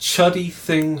chuddy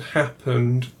thing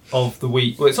happened of the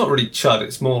week. Well, it's not really chud,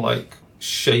 it's more like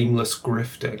shameless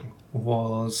grifting.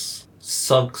 Was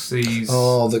Sugsy's...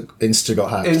 Oh, the Insta got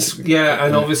hacked.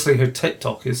 And obviously her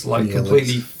TikTok is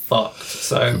completely fucked.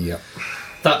 So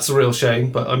that's a real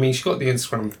shame. But I mean, she got the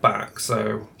Instagram back,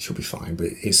 so she'll be fine. But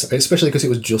especially because it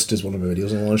was just as one of her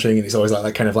videos on launching, and it's always like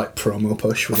that kind of like promo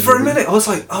push. For a minute, I was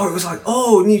like,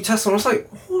 new Tesla. I was like,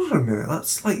 hold on a minute,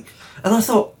 that's like, and I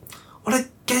thought, what a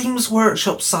Games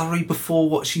Workshop salary before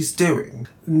what she's doing.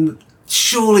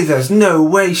 Surely there's no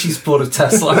way she's bought a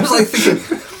Tesla. I was like thinking,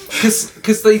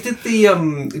 because they did the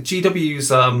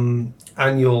GW's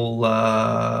annual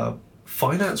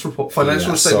financial report. I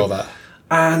saw that.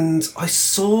 And I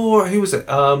saw, who was it?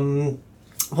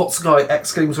 What's the guy,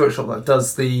 X Games Workshop, that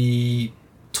does the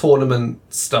tournament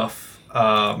stuff?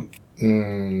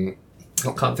 I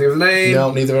can't think of the name.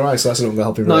 No, neither am I, so that's not going to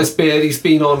help him. Nice beard. He's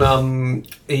been on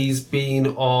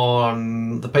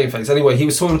the Pain Phase. Anyway, he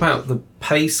was talking about the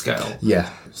pay scale.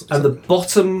 Yeah. And the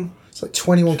bottom... It's like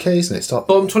 21k, isn't it?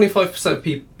 Bottom 25% of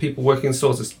people working in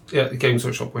stores is Games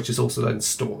Workshop, which is also then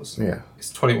stores. Yeah.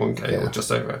 It's 21k or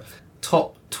just over.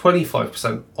 Top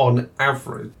 25% on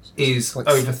average is like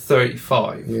over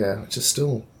 35. Yeah, which is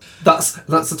still... That's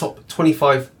the top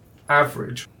 25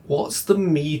 average. What's the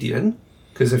median?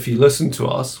 Because if you listen to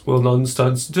us, we'll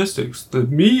understand statistics. The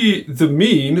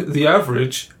mean, the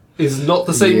average, is not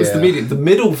the same as the median. The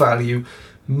middle value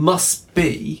must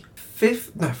be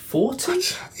 40?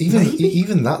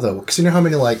 Even that though, because you know how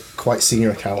many like quite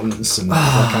senior accountants and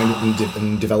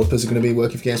and developers are going to be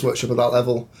working for Games Workshop at that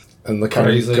level, and the kind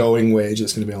of going wage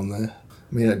that's going to be on there.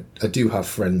 I mean, I do have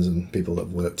friends and people that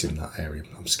have worked in that area.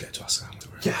 I'm scared to ask them.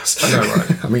 Yes, I know,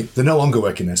 right? I mean, they're no longer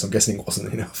working there, so I'm guessing it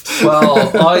wasn't enough.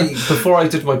 Well, before I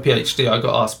did my PhD, I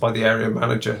got asked by the area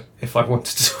manager if I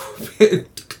wanted to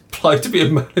apply to be a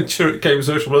manager at Games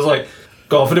Workshop. I was like,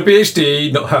 go for the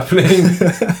PhD, not happening.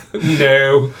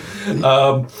 No.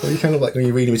 Well, you kind of like when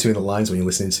you're reading between the lines when you're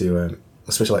listening to,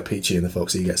 especially like Peachy and the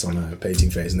folks that he gets on a painting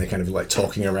phase, and they're kind of like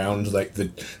talking around, like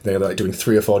they're like doing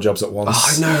 3 or 4 jobs at once.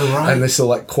 Oh, I know, right? And they're still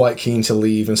like quite keen to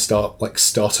leave and start up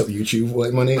YouTube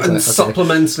money. And like,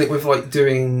 supplementing it with like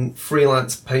doing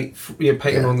freelance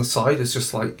painting on the side is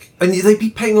just like, and they'd be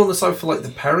painting on the side for like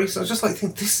the Perry. So I was just like,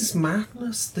 thinking, this is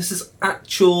madness. This is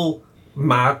actual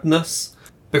madness.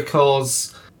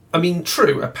 Because, I mean,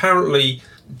 true, apparently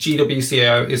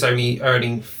GWCO is only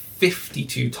earning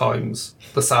 52 times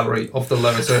the salary of the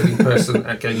lowest earning person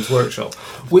at Games Workshop,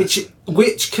 which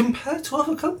compared to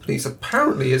other companies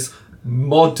apparently is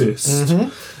modest. Mm-hmm.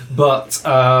 But,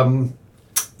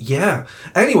 yeah.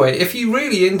 Anyway, if you're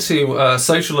really into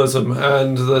socialism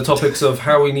and the topics of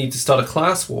how we need to start a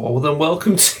class war, well, then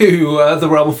welcome to the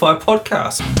Realm of Fire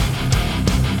podcast.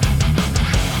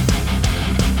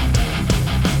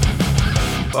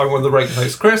 I'm one of the regular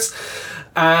hosts, Chris,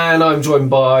 and I'm joined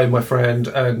by my friend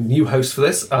and new host for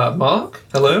this, Mark.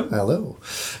 Hello. Hello.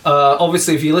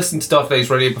 Obviously, if you listened to Dark Days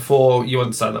Radio before, you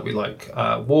understand that we like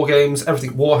war games,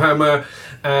 everything Warhammer,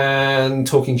 and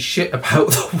talking shit about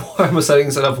the Warhammer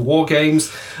settings and other war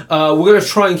games. We're going to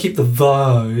try and keep the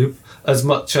vibe as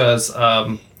much as...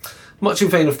 much in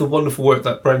vain of the wonderful work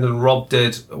that Brendan and Rob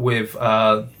did with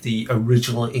the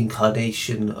original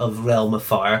incarnation of Realm of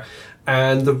Fire.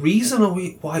 And the reason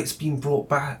why it's been brought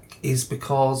back is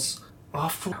because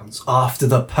after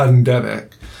the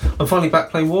pandemic, I'm finally back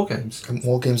playing war games. And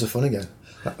war games are fun again.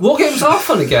 War games are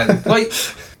fun again.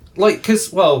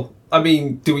 Because, well, I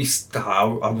mean, do we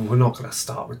start? We're not going to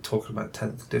start with talking about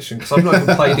 10th edition because I've not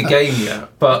even played a game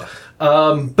yet. But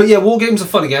yeah, war games are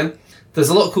fun again. There's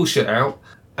a lot of cool shit out.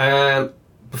 And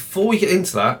before we get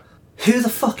into that, who the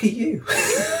fuck are you?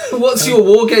 What's your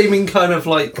wargaming kind of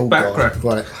like background? God.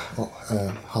 Right. Well,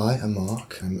 hi, I'm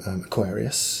Mark. I'm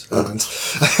Aquarius. And,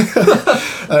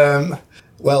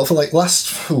 well, for like last...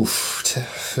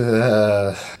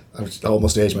 I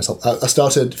almost aged myself. I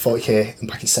started 40k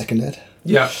back in 2nd ed.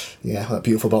 Yeah. Yeah, that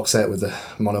beautiful box set with the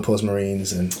Monopose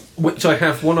Marines. And which I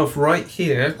have one of right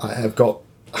here. I have got...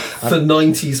 The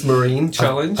 90s Marine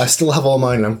challenge. I still have all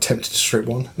mine and I'm tempted to strip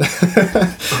one.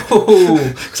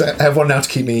 Because I have one now to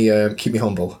keep me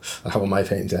humble. I have on my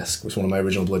painting desk, which is one of my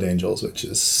original Blood Angels, which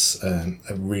is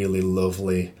a really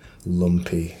lovely,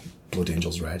 lumpy Blood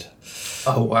Angels red.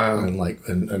 Oh, wow. And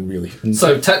really...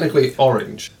 So technically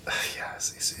orange. Yeah,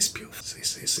 it's beautiful.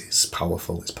 It's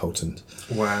powerful, it's potent.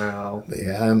 Wow. But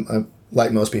yeah,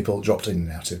 like most people, dropped in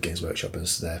and out of Games Workshop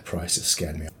as their prices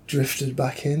scared me. Drifted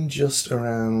back in just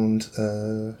around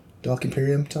Dark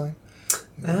Imperium time.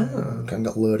 Kind of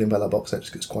got lured in by that box set.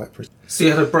 It's quite pretty. So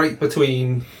you had a break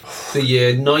between the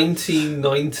year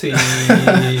 1990...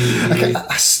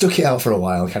 I stuck it out for a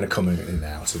while, kind of coming in and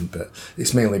out, but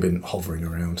it's mainly been hovering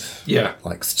around. Yeah.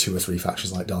 Like 2 or 3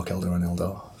 factions like Dark Eldar and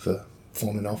Eldar for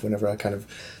forming off whenever I kind of...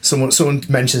 Someone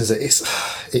mentions it,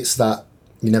 it's that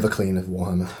you never clean a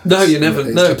Warhammer. No, you never...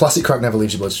 The plastic crack never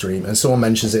leaves your bloodstream, and someone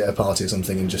mentions it at a party or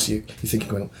something, and just you think,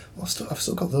 going, well, I've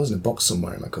still got those in a box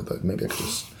somewhere in my cupboard. Maybe I could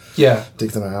just... Yeah,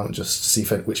 dig them out and just see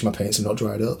which of my paints have not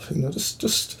dried up.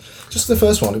 Just the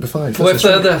first one, it'll be fine. Well, if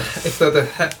they're the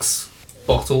hex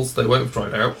bottles, they won't have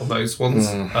dried out on those ones.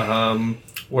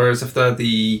 Whereas if they're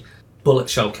the bullet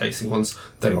shell casing ones,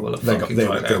 they will have fucking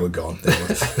dried out. They were gone.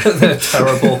 They're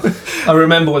terrible. I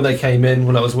remember when they came in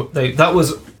when I was that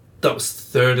was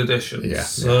 3rd edition. Yeah.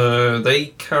 So they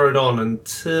carried on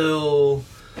until.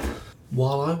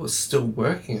 While I was still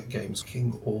working at Games,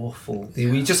 fucking awful.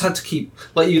 We just had to keep...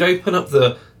 you'd open up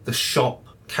the shop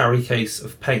carry case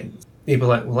of paint. You'd be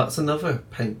like, well, that's another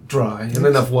paint dry. And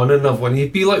another one.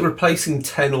 You'd be, replacing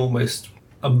 10 almost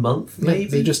a month, maybe?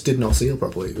 They just did not seal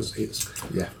properly. It was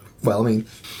yeah. Well, I mean,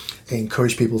 it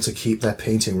encouraged people to keep their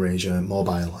painting range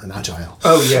mobile and agile.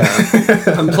 Oh, yeah.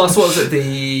 And plus, what was it?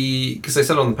 Because they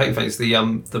said on the paint face,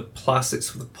 the plastics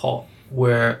for the pot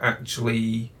were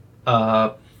actually...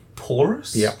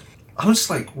 porous. Yeah. I was just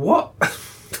like, what?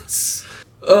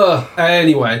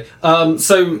 Anyway,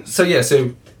 so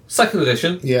 2nd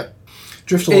edition. Yeah.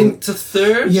 Drift along into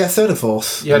 3rd. Yeah, 3rd and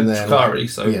 4th. Yeah, and then, Drukhari,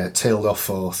 so yeah, tailed off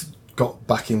 4th. Got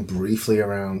back in briefly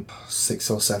around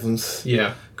 6th or 7th.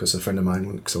 Yeah. Because a friend of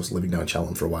mine, because I was living down in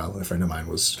Cheltenham for a while, and a friend of mine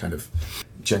was kind of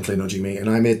gently nudging me, and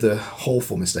I made the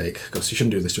awful mistake, because you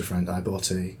shouldn't do this to a friend. I bought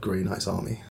a Grey Knight's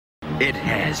Army. It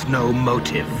has no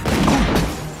motive.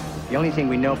 The only thing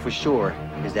we know for sure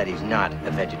is that he's not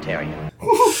a vegetarian.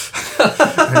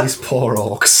 And these poor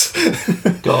orcs.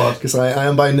 God. Because I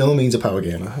am by no means a power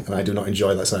gamer, and I do not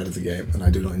enjoy that side of the game, and I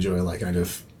do not enjoy that kind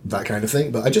of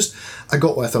thing. But I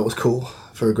got what I thought was cool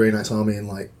for a Grey Knight's Army in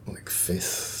like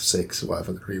 5th, 6th,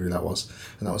 whatever review that was,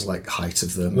 and that was height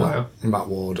of the Matt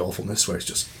Ward awfulness, where it's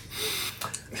just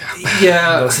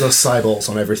those cybolts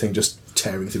on everything just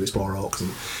tearing through his poor orcs,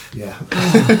 and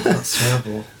that's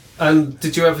terrible. And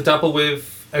did you ever dabble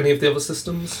with any of the other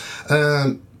systems?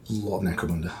 A lot of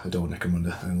Necromunda. I adore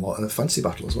Necromunda. And a lot of Fantasy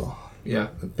Battle as well. Yeah.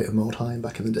 A bit of Mordheim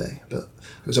back in the day. But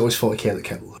it was always 40k that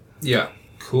kept... Yeah.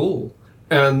 Cool.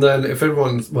 And then if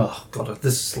everyone's... Well, God,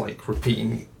 this is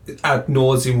repeating ad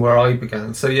nauseum where I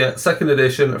began. So yeah, 2nd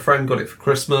edition. A friend got it for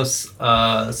Christmas.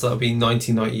 So that'll be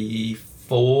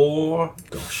 1994.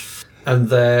 Gosh. And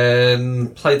then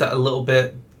played that a little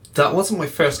bit. That wasn't my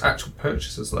first actual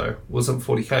purchases, though. It wasn't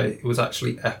 40k. It was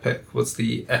actually Epic. Was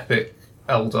the Epic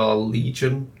Eldar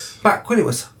Legion. Back when it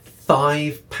was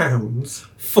 £5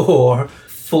 for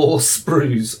 4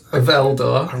 sprues of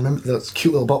Eldar. I remember those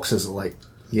cute little boxes that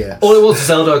yeah. All it was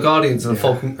Eldar Guardians and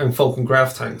Falcon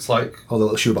Grav tanks, Oh, the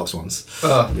little shoebox ones.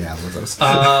 Yeah, I love those.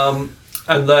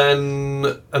 And then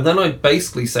I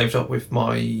basically saved up with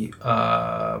my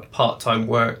part-time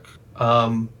work.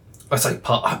 I say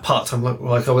part-time,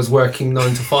 like I was working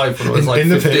 9 to 5 when I was in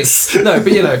 50. The pits. No,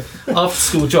 but after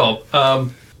school job.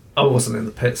 I wasn't in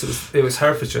the pits. It was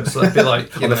Herefordshire, so that'd be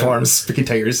on the farms, picking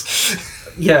taters.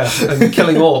 Yeah, and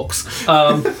killing orcs.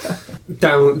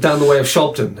 Down the way of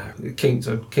Shobden,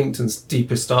 Kington's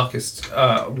deepest, darkest,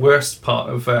 worst part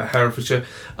of Herefordshire.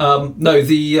 So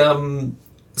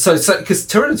because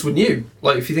Tyranids were new.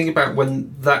 If you think about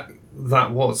when that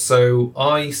was, so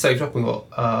I saved up and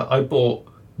I bought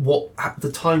what at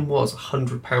the time was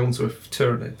 £100 worth of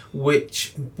Tyranid,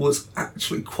 which was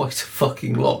actually quite a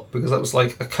fucking lot, because that was a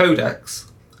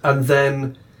codex, and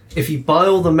then if you buy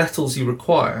all the metals you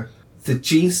require, the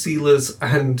Gene Stealers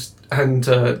and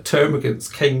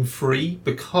Termagants came free,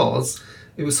 because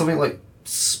it was something like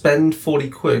spend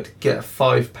 40 quid, get a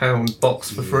 £5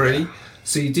 box for free.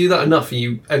 So you do that enough and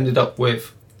you ended up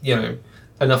with, enough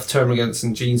Termagants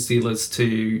and Gene Stealers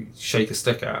to shake a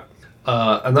stick at.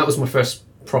 And that was my first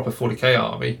proper 40k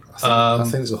army. I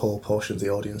think there's a whole portion of the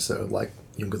audience that are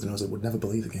younger than us that would never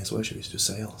believe that Games Workshop used to do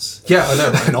sales. Yeah, I know.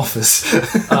 Right? And offers.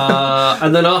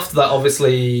 And then after that,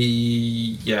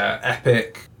 obviously,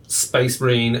 Epic Space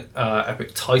Marine,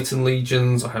 Epic Titan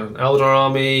Legions. I had an Eldar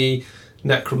army,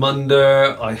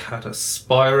 Necromunda. I had a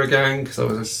Spyro gang because I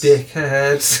was a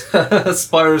dickhead.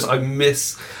 Spyros I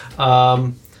miss.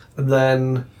 And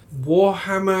then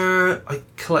Warhammer, I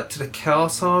collected a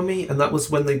Chaos Army, and that was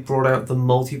when they brought out the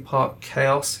multi-part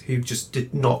Chaos, who just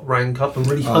did not rank up and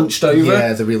really hunched over.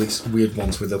 Yeah, the really weird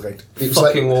ones with the... It was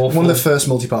fucking like awful. one of the first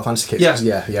multi-part fantasy kits.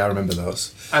 Yeah. Yeah, I remember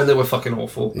those. And they were fucking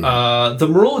awful. Yeah. The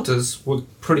Marauders were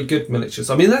pretty good miniatures.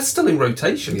 I mean, they're still in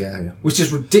rotation. Yeah. Which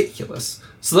is ridiculous.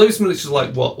 So those miniatures are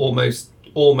like, what,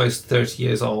 almost 30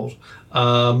 years old.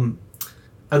 And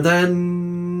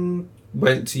then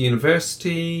went to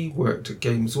university, worked at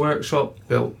Games Workshop,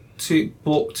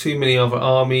 bought too many other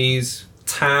armies.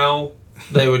 Tau,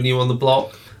 they were new on the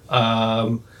block.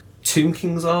 Tomb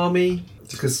King's army.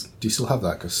 Because do you still have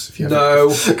that? Because if you no,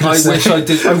 I wish I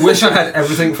did. I wish I had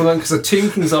everything from them, because a Tomb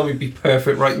King's army would be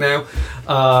perfect right now.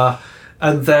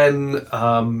 And then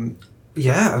and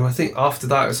I think after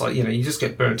that it's like, you just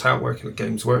get burnt out working at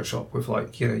Games Workshop with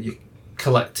like, you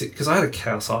collect it, because I had a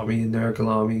Chaos Army and Nurgle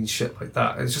Army and shit like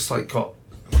that. It's just like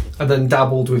and then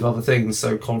dabbled with other things,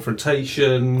 so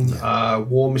Confrontation,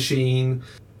 War Machine,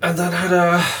 and then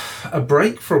had a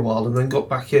break for a while, and then got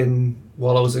back in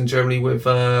while I was in Germany with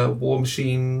War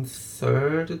Machine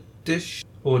 3rd edition,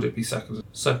 or would it be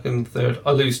second, third?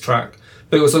 I lose track.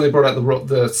 But it was when they brought out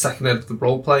the second ed of the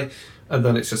roleplay, and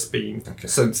then it's just been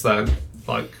since then,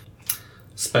 like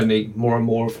spending more and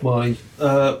more of my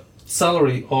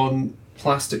salary on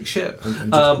plastic shit.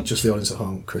 And just the audience at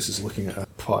home, Chris is looking at a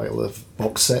pile of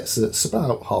box sets that's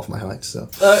about half my height. So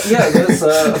there's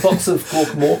a box of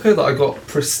Gorka Morka that I got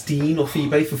pristine off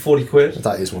eBay for 40 quid.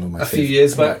 That is one of my few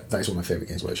years back. That is one of my favourite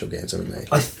Games Workshop games ever made.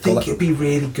 I think it'd be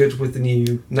really good with the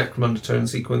new Necromunda turn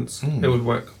sequence. It would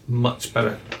work much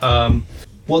better.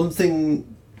 One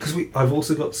thing, because I've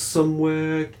also got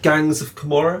somewhere Gangs of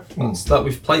Camorra. That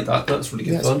we've played that. That's really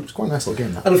good fun. It's quite a nice little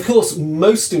game. That. And of course,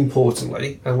 most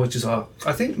importantly, and which is I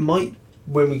think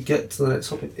when we get to the next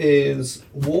topic, is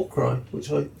Warcry,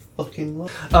 which I fucking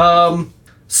love.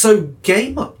 So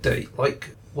game update,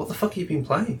 like what the fuck have you been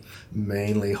playing?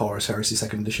 Mainly Horus Heresy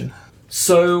 2nd edition.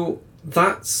 So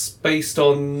that's based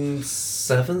on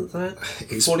 7th ed?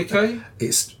 40k?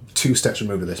 It's 2 steps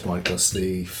removed at this point, because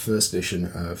the 1st edition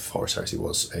of Horus Heresy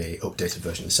was a updated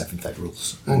version of the 7th ed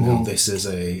rules, and now this is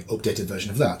a updated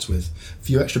version of that with a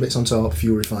few extra bits on top, a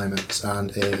few refinements,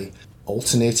 and a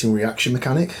alternating reaction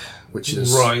mechanic, which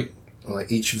is like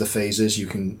each of the phases you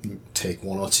can take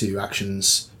 1 or 2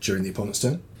 actions during the opponent's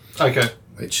turn. Okay.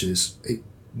 Which is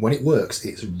when it works,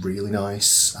 it's really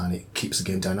nice, and it keeps the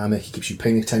game dynamic. It keeps you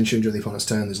paying attention during the opponent's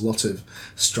turn. There's a lot of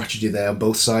strategy there on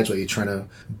both sides, where you're trying to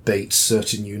bait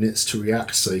certain units to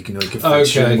react, so you can give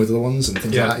with other ones and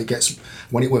things like that.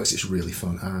 When it works, it's really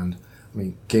fun. And I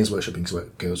mean, Games Workshop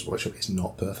is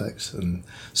not perfect, and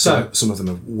some of them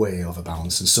are way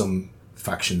overbalanced, and some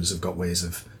factions have got ways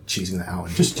of cheesing that out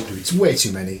and just it's way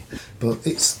too many. But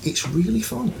it's really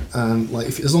fun.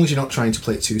 As long as you're not trying to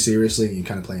play it too seriously and you're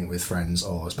kind of playing it with friends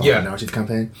or as part of a narrative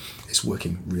campaign, it's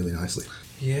working really nicely.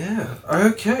 Yeah.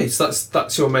 Okay. So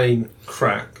that's your main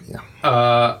crack.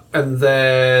 Yeah. And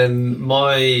then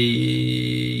my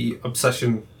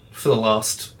obsession for the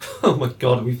last oh my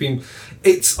god,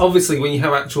 it's obviously when you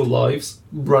have actual lives,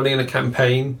 running a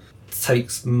campaign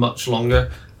takes much longer.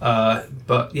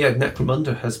 But yeah,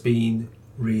 Necromunda has been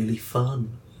really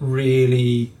fun,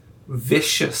 really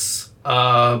vicious.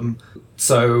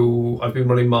 So I've been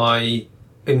running my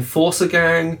Enforcer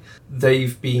gang.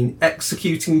 They've been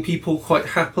executing people quite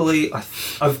happily.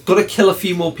 I've got to kill a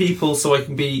few more people so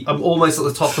I'm almost at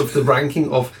the top of the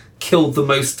ranking of killed the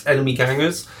most enemy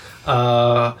gangers.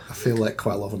 I feel like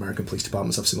quite a lot of American police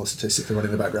departments have similar statistics they run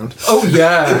in the background. Oh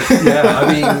yeah. I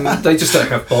mean, they just don't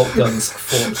have bolt guns,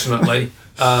 fortunately.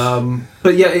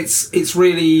 But yeah, it's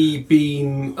really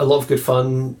been a lot of good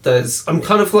fun. I'm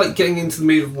kind of like getting into the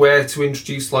mood of where to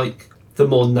introduce like the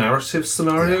more narrative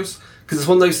scenarios, because it's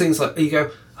one of those things like you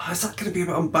go, is that going to be a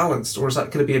bit unbalanced, or is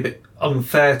that going to be a bit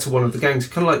unfair to one of the gangs?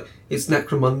 Kind of like it's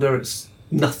Necromunda.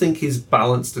 Nothing is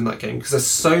balanced in that game because there's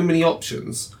so many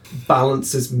options.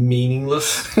 Balance is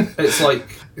meaningless. It's like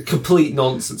complete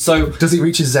nonsense. So does it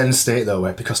reach a zen state though,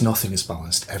 where because nothing is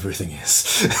balanced, everything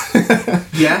is?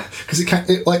 Yeah, because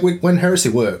when Heresy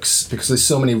works, because there's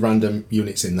so many random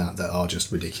units in that are just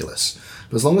ridiculous.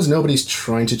 But as long as nobody's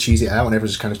trying to cheese it out and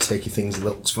everyone's just kind of taking things a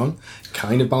little fun, it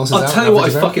kind of balances out. I'll tell you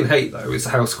what I fucking hate though is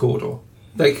House Cawdor.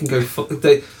 They can go.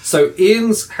 So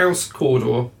Ian's House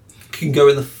Cawdor can go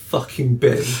in the fucking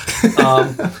bin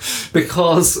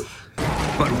because.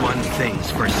 But one thing's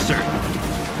for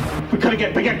certain. We gotta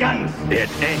get bigger guns.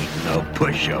 It ain't no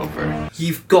pushover.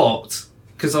 You've got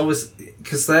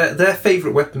because their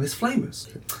favourite weapon is flamers,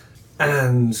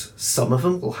 and some of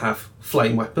them will have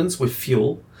flame weapons with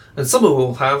fuel, and some of them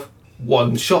will have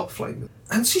one-shot flame.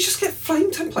 And so you just get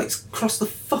flame templates across the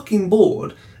fucking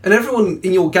board, and everyone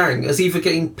in your gang is either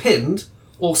getting pinned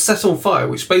or set on fire,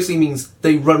 which basically means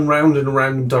they run round in a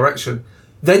random direction,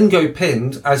 then go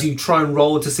pinned as you try and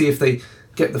roll to see if they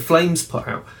get the flames put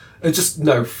out. And just,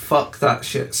 no, fuck that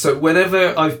shit. So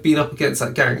whenever I've been up against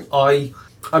that gang,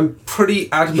 I'm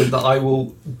pretty adamant that I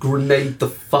will grenade the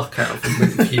fuck out of them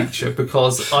in the future,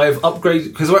 because I have upgraded,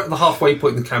 because we're at the halfway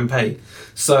point in the campaign.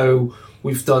 So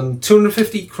we've done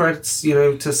 250 credits,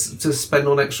 to spend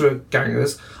on extra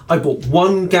gangers. I bought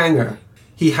one ganger.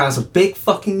 He has a big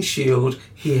fucking shield.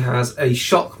 He has a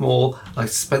shock maul. I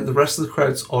spent the rest of the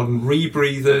credits on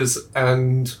rebreathers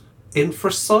and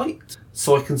infrasight,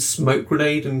 so I can smoke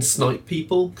grenade and snipe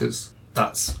people, because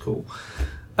that's cool.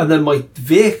 And then my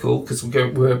vehicle, because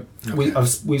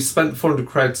we've spent 400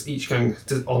 creds each gang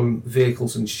on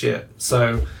vehicles and shit.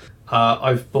 So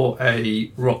I've bought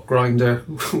a rock grinder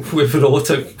with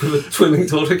a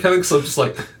twin-linked autocannon. So I'm just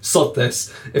like, sod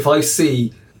this. If I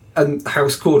see a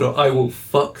house corridor, I will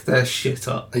fuck their shit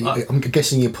up. I'm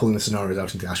guessing you're pulling the scenarios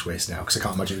out into the ash waste now, because I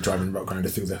can't imagine you driving a rock grinder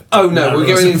through the... Oh no, we're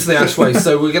going into the ash waste.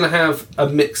 So we're going to have a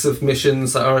mix of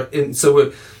missions that are in...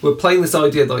 So we're playing this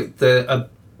idea like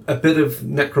a bit of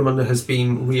Necromunda has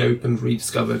been reopened,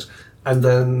 rediscovered, and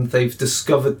then they've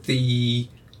discovered the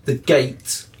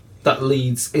gate that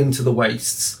leads into the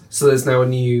wastes. So there's now a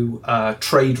new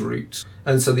trade route,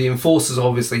 and so the enforcers are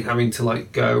obviously having to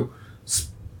go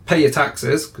pay your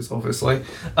taxes, because obviously,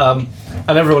 and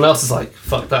everyone else is like,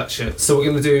 fuck that shit. So we're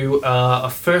going to do a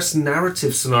first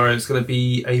narrative scenario. It's going to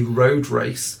be a road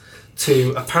race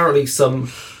to apparently some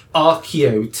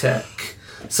archaeotech.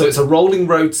 So it's a rolling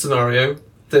road scenario.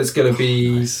 There's going to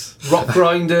be rock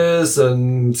grinders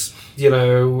and,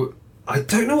 I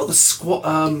don't know what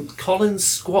the Collins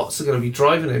squats are going to be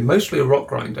driving in. Mostly a rock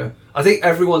grinder. I think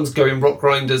everyone's going rock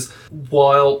grinders,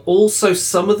 while also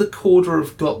some of the Corda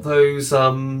have got those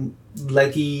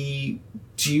leggy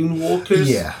dune walkers.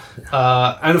 Yeah.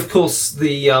 And of course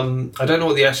the, I don't know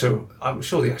what the Escher, I'm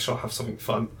sure the Escher will have something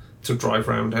fun to drive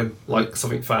around in, like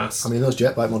something fast. I mean, those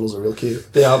jet bike models are real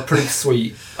cute. They are pretty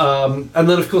sweet. And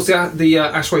then, of course, the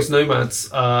Ashways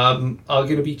Nomads are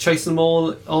going to be chasing them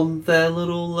all on their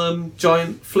little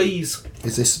giant fleas.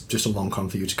 Is this just a long con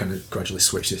for you to kind of gradually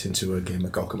switch this into a game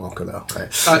of Gokamaka, though?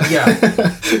 Yeah.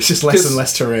 It's just less and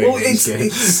less terrain. Well,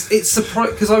 it's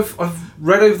surprising, because I've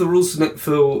read over the rules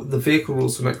for the vehicle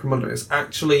rules for Necromunda. It's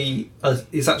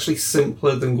actually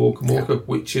simpler than Gorkamorka,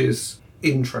 which is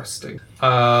interesting.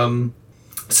 So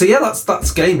yeah,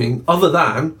 that's gaming. Other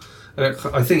than,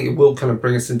 I think it will kind of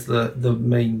bring us into the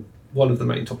main one of the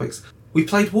main topics. We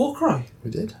played Warcry. We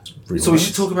did. So we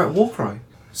should talk about Warcry.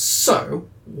 So,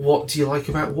 what do you like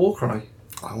about Warcry?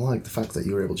 I like the fact that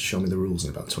you were able to show me the rules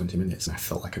in about 20 minutes, and I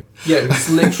felt like Yeah, it was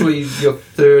literally your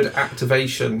third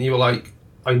activation. You were like,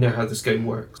 I know how this game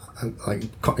works. Like,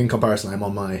 in comparison, I'm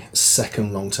on my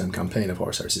second long-term campaign of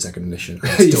Horus Heresy 2nd Edition. I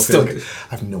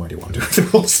I have no idea what I'm doing with the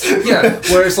rules. Yeah,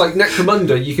 whereas like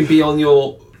Necromunda, you can be on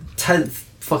your 10th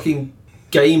fucking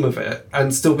game of it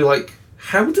and still be like,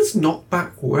 how does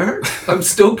knockback work? I'm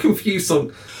still confused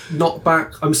on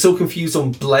knockback. I'm still confused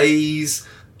on Blaze.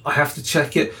 I have to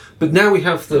check it. But now we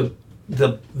have the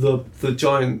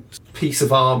giant piece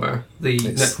of armour, the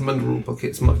Necromunda rulebook.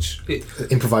 It's much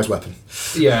improvised weapon.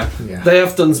 Yeah, they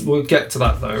have done. We'll get to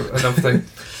that though, another thing.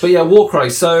 But yeah,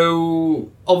 Warcry. So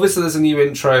obviously there's a new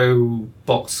intro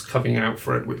box coming out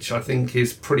for it, which I think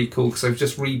is pretty cool because they've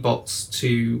just reboxed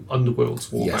to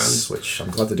Underworld's warbands. Yes, which I'm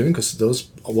glad they're doing because those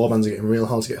warbands are getting real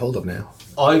hard to get hold of now.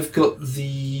 I've got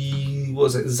the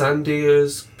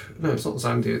Xandir's. No, it's not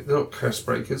Xandir. They're not Curse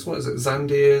Breakers. What is it?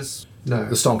 Xandir's. No,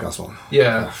 the Stormcast one.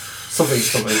 Yeah, something.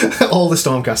 All the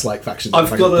Stormcast-like factions.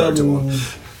 I've got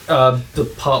the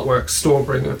Partworks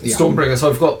Stormbringer. Yeah. Stormbringer,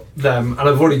 so I've got them, and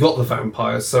I've already got the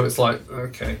vampires, so it's like,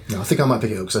 okay. No, I think I might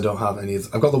pick it up because I don't have any.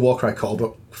 I've got the Warcry call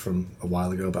book from a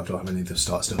while ago, but I don't have any of the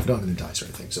start stuff. I don't have any dice or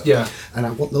anything. So yeah, and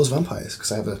I want those vampires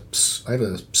because I have a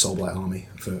Soulblight army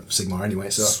for Sigmar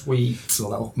anyway. So sweet. So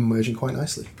that'll merge in quite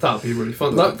nicely. That'll be really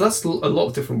fun. That's a lot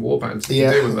of different warbands you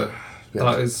can do with it. Yeah.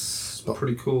 That is. But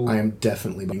pretty cool. I am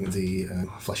definitely buying the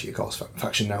Flesh Eater Corpse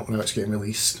faction now it's getting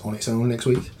released on its own next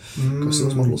week because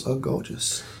those models are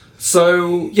gorgeous.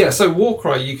 So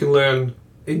Warcry you can learn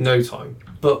in no time,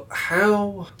 but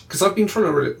how? Because I've been trying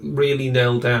to really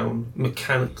nail down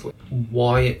mechanically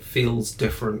why it feels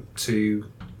different to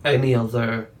any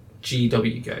other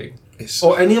GW game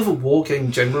or any other war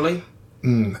game generally.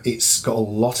 It's got a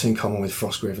lot in common with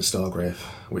Frostgrave and Stargrave,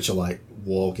 which are like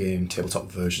war game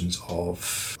tabletop versions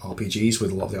of RPGs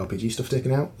with a lot of the RPG stuff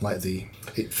taken out. Like the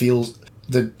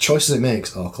choices it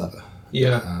makes are clever.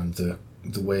 Yeah. And the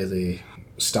the way the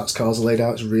stats cards are laid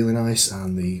out is really nice,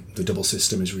 and the double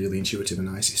system is really intuitive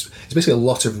and nice. It's basically a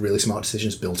lot of really smart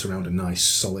decisions built around a nice,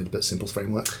 solid but simple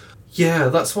framework. Yeah,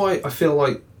 that's why I feel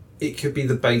like it could be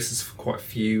the basis for quite a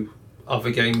few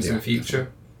other games in the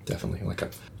future. Definitely.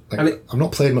 I've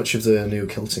not played much of the new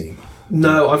Kill Team.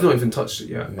 No, I've not even touched it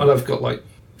yet. Yeah. And I've got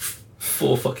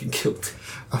 4 fucking Kill Teams.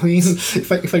 I mean,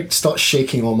 if I start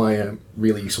shaking all my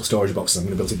really useful storage boxes, I'm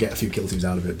going to be able to get a few Kill Teams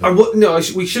out of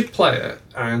it. We should play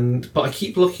it, but I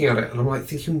keep looking at it and I'm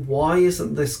thinking, why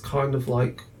isn't this kind of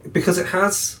because it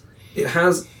has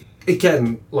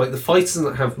again, the fighters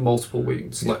that have multiple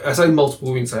wounds. I say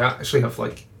multiple wounds, they actually have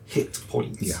hit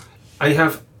points. Yeah. And you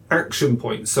have action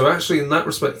points. So actually, in that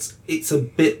respect, it's a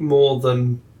bit more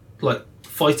than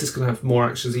fighters can have more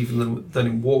actions even than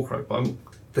in Warcry, but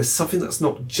there's something that's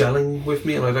not gelling with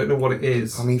me, and I don't know what it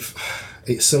is. I mean,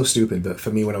 it's so stupid, but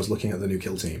for me, when I was looking at the new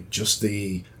Kill Team, just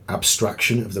the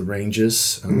abstraction of the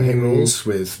ranges and the hit rolls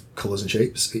with colours and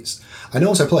shapes, I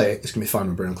know as I play it, it's going to be fine when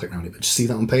my brain will click around it, but just see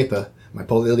that on paper, my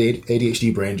poor little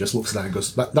ADHD brain just looks at that and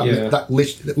goes, that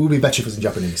would be better if it was in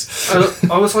Japanese.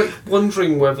 I was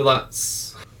wondering whether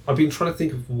that's... I've been trying to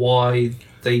think of why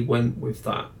they went with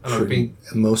that, and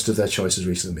most of their choices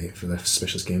recently for their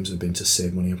specialist games have been to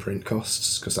save money on print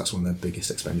costs, because that's one of their biggest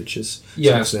expenditures.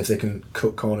 Yeah. So if they can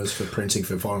cut corners for printing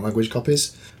for foreign language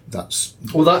copies, that's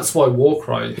why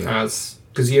Warcry has,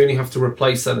 because you only have to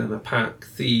replace that in a pack,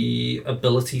 the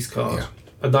abilities card,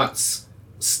 and that's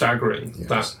staggering. Yes.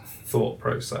 That thought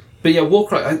process. But yeah,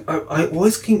 Warcry, I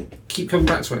always keep coming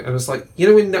back to it, and it's in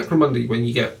Necromunda,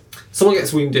 when someone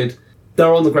gets wounded,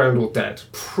 they're on the ground or dead.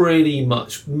 Pretty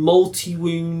much.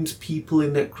 Multi-wound people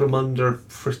in Necromunda are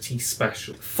pretty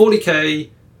special. 40k,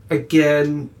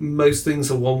 again, most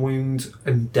things are 1 wound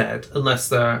and dead. Unless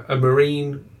they're a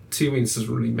Marine, 2 wounds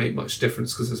doesn't really make much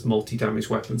difference because there's multi-damage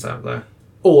weapons out there.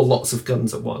 Or lots of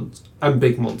guns at once. And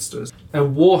big monsters.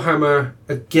 And Warhammer,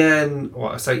 again,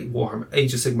 Warhammer,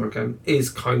 Age of Sigmar again, is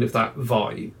kind of that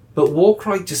vibe. But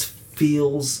Warcry just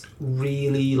feels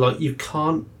really you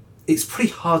can't... It's pretty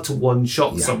hard to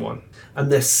one-shot someone,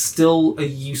 and they're still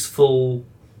useful.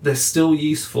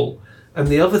 And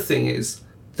the other thing is,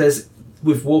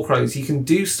 with Warcries, you can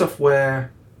do stuff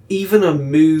where even a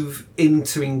move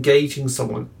into engaging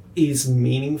someone is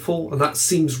meaningful, and that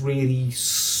seems really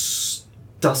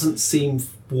doesn't seem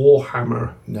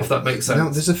Warhammer, if that makes sense. Now,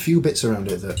 there's a few bits around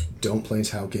it that don't play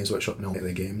into how Games Workshop normally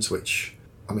make their games, which,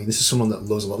 I mean, this is someone that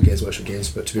loves a lot of Games Workshop games,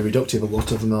 but to be reductive, a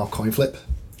lot of them are coin flip.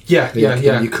 Yeah.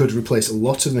 You could replace a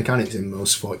lot of mechanics in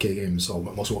most 40k games, or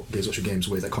most Games Workshop games,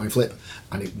 with a coin flip,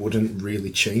 and it wouldn't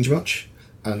really change much.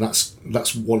 And that's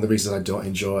one of the reasons I don't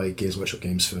enjoy Games Workshop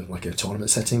games for a tournament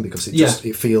setting, because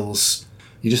it feels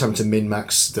you're just having to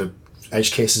min-max the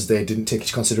edge cases they didn't take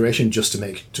into consideration just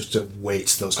to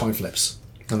weight those coin flips,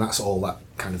 and that's all that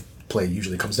kind of play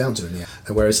usually comes down to in the end.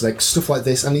 And whereas stuff like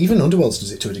this, and even Underworlds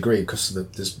does it to a degree, because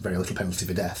there's very little penalty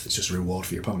for death. It's just a reward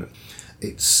for your opponent.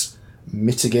 It's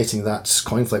mitigating that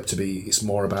coin flip it's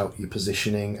more about your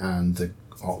positioning and the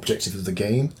objective of the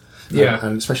game.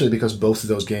 And especially because both of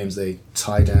those games, they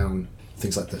tie down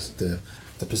things like the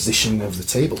position of the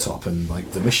tabletop, and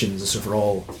the missions and stuff are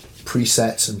all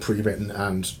preset and pre-written,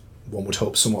 and one would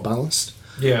hope somewhat balanced.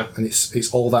 Yeah. And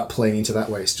it's all that playing into that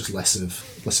way. It's just less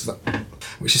of that,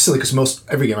 which is silly, because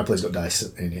every game I play's got dice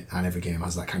in it, and every game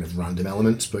has that kind of random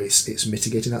element, but it's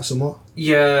mitigating that somewhat.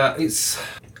 Yeah,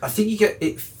 I think you get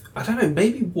it. I don't know.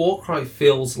 Maybe Warcry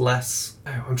feels less.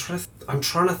 I'm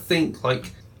trying to think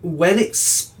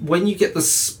when you get the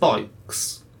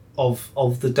spikes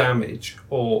of the damage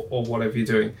or whatever you're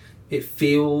doing, it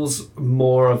feels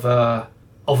more of a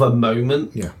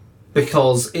moment. Yeah.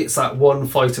 Because it's that one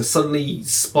fighter suddenly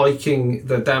spiking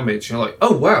the damage. You're like,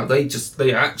 oh wow,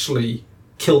 they actually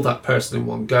killed that person in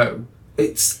one go.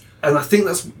 And I think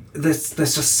there's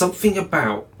just something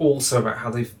about how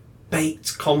they've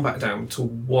baked combat down to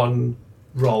one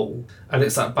roll, and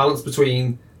it's that balance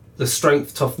between the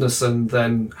strength, toughness, and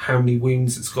then how many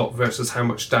wounds it's got versus how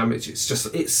much damage. It's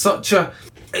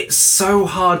so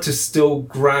hard to still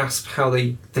grasp how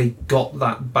they got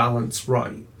that balance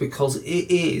right, because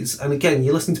it is, and again,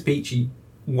 you listen to Peachy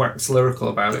wax lyrical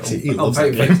about it.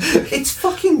 It's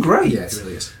fucking great. Yeah, it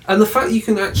really is. And the fact you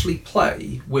can actually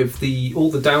play with all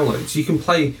the downloads, you can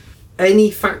play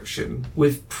any faction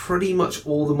with pretty much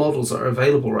all the models that are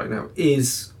available right now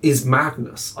is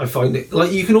madness. I find it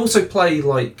you can also play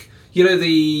I'm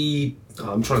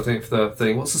trying to think of the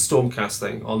thing. What's the Stormcast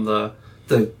thing on the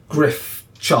Griff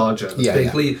Charger? Yeah.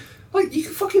 You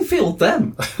can fucking field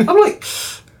them. I'm like,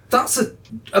 that's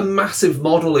a massive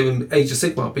model in Age of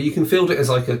Sigmar, but you can field it as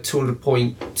like a 200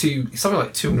 point to something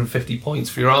like 250 points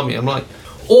for your army. I'm like,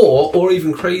 or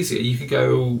even crazier, you could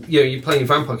go, you're playing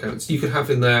vampire counts. You could have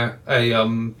in there a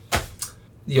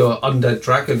your undead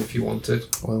dragon if you wanted.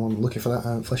 Well, I'm looking for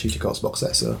that Flesh Eater Cots box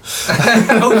set. So.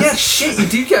 Oh yeah, shit! You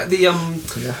do get the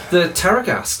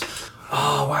Terragast.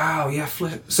 Oh wow, yeah.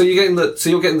 So you're getting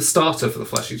the starter for the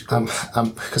Flesh Eater Cots.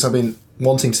 Because I've been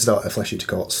wanting to start a Flesh Eater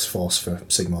Cots force for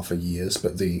Sigmar for years,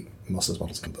 but most of those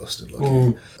models can busted.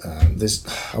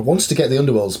 I wanted to get the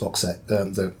Underworlds box set,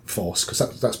 the force, because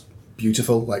that's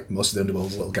beautiful, like most of the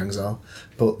Underworlds little gangs are,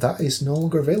 but that is no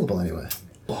longer available anywhere.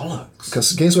 Bollocks.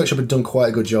 Because Games Workshop had done quite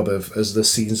a good job of, as the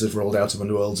seasons have rolled out of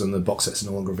Underworlds and the box sets are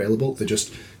no longer available, they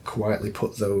just quietly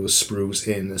put those sprues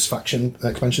in as faction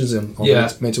expansions on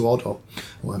made to order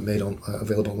or made on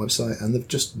available on the website, and they've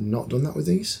just not done that with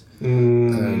these.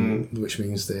 Which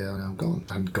means they are now gone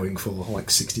and going for like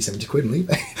 60-70 quid on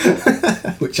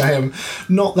eBay, which I am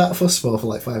not that fussed for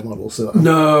like 5 models. So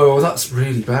no, that's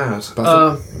really bad. But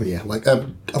I'm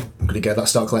going to get that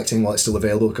start collecting while it's still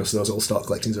available, because those old start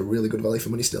collectings are really good value for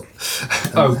money still.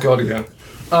 Oh god,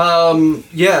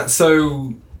 yeah.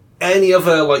 So any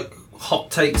other like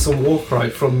hot takes on Warcry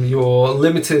from your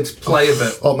limited play of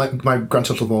it? Oh, my Grand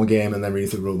Total War game and then reading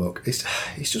through the rulebook.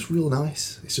 It's just real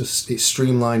nice. It's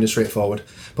streamlined and straightforward.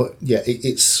 But yeah,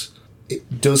 it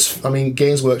does. I mean,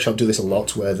 Games Workshop do this a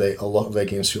lot, where a lot of their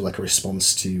games feel like a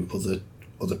response to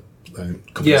other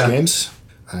companies' games.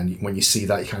 And when you see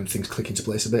that, you kind of things click into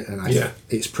place a bit. And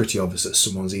it's pretty obvious that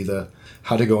someone's either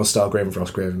had to go on Stargrave and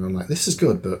Frostgrave and I'm like, this is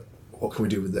good, but what can we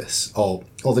do with this? Or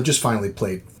they've just finally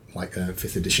played like a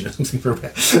 5th edition or something for a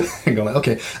bit and go like,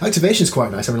 okay, activation's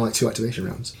quite nice. I mean, like 2 activation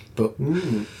rounds, but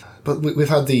we've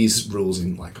had these rules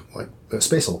in like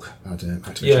Space Hulk had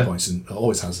activation points, and it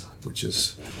always has, which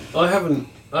is.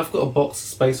 I've got a box of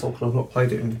Space Hulk and I've not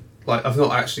played it in. Like, I've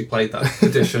not actually played that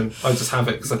edition. I just have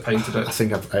it because I painted it. I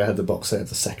think I had the box set of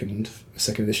the second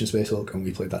edition Space Hulk, and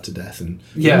we played that to death. And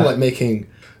we were like making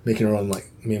our own, like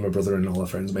me and my brother and all our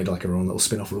friends made like our own little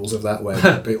spin-off rules of that, where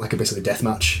like a basically death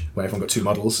match where everyone got 2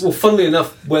 models. Well, funnily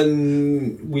enough,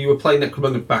 when we were playing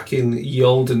Necromunda back in the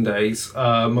olden days,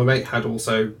 my mate had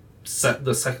also set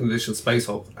the 2nd edition Space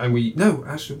Hulk, and it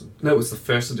was the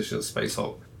 1st edition of Space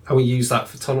Hulk, and we used that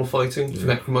for tunnel fighting for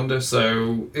Necromunda.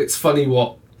 So it's funny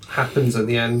what happens in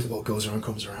the end. What goes around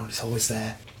comes around. It's always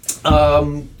there.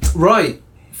 Right,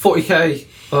 40k.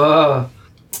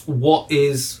 What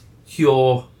is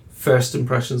your first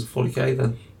impressions of 40k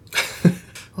then?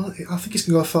 Well, I think it's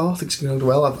going to go far. I think it's going to go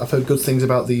well. I've heard good things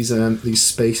about these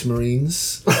Space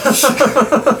Marines.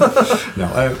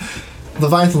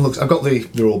 Leviathan looks. I've got the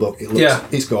rule book.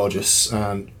 It's gorgeous,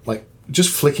 and like just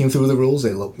flicking through the rules,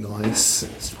 they look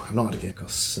nice. I'm not had a game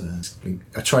because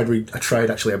I tried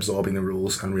actually absorbing the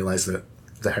rules and realised that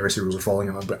the heresy rules are falling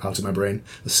out of my brain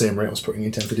the same rate I was putting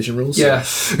in 10th edition rules. Yeah.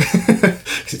 So.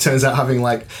 It turns out having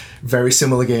like very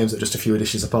similar games that are just a few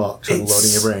editions apart, loading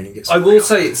your brain. I will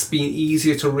say it's been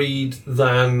easier to read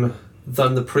than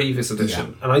the previous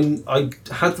edition. Yeah. And I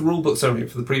had the rulebooks and everything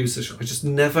for the previous edition. I just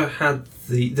never had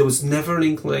there was never an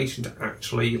inclination to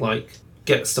actually like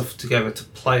get stuff together to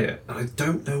play it. And I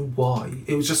don't know why.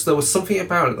 It was just, there was something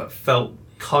about it that felt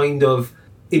kind of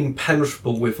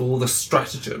impenetrable with all the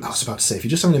stratagems. I was about to say, if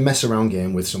you're just having a mess around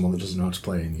game with someone that doesn't know how to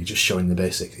play and you're just showing the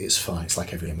basic, it's fine. It's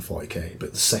like every game of 40k.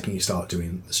 But the second you start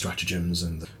doing the stratagems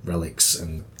and the relics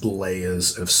and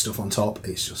layers of stuff on top,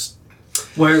 it's just...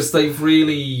 Whereas they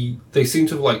seem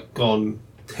to have like gone,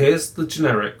 here's the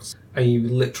generics, and you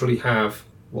literally have,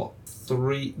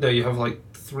 you have like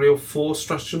 3 or 4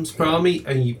 stratagems per army,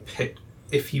 and you pick,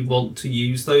 if you want to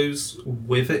use those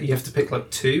with it, you have to pick like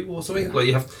 2 or something. Yeah. Like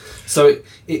you have, so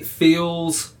it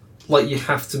feels like you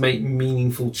have to make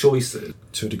meaningful choices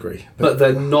to a degree, but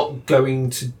they're not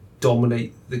going to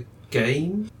dominate the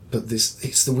game. But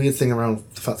it's the weird thing around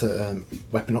the fact that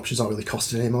weapon options aren't really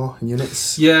costed anymore in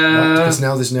units. Yeah. Because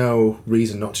now there's no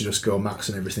reason not to just go max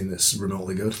on everything that's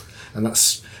remotely good, and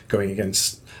that's going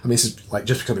against. I mean, this is like,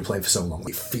 just because we've been playing for so long,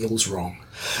 it feels wrong.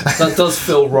 That does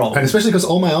feel wrong. And especially because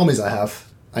all my armies I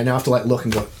now have to like look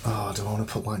and go, oh, do I want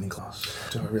to put lightning class?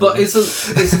 But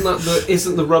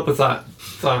isn't the rub of that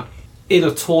in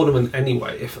a tournament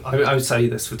anyway? If I would say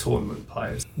this for tournament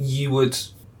players, you would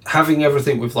having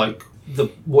everything with like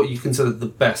what you consider the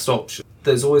best option.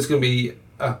 There's always going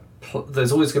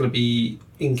to be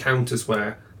encounters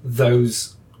where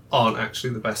those aren't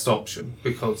actually the best option,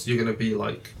 because you're going to be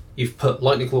like, you've put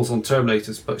lightning claws on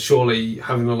Terminators, but surely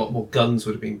having a lot more guns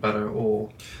would have been better. Or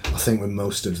I think with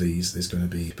most of these, we're going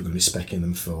to be speccing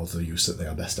them for the use that they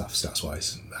are best at stats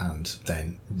wise, and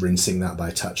then rinsing that by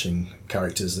attaching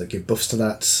characters that give buffs to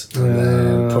that, and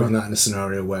then putting that in a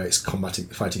scenario where it's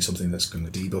fighting something that's going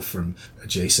to debuff from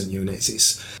adjacent units.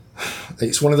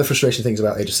 It's one of the frustrating things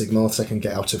about Age of Sigmar that I can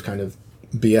get out of kind of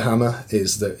Beer Hammer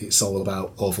is that it's all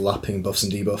about overlapping buffs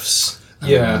and debuffs.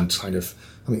 And kind of,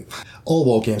 I mean, all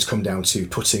war games come down to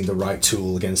putting the right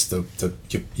tool against your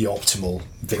optimal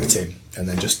victim, and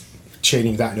then just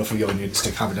chaining that enough of your units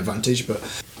to have an advantage. But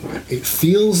it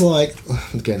feels like,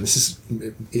 again,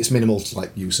 it's minimal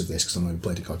like use of this because I've never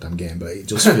played a goddamn game, but it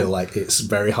does feel like it's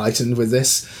very heightened with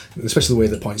this, especially the way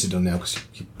that points are done now.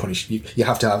 Because you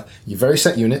have to have your very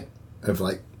set unit of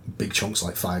like big chunks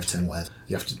like 5, 10, whatever.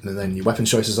 You have to, and then your weapon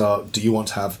choices are: do you want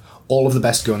to have all of the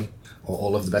best gun or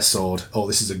all of the best sword? Oh,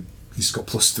 this has got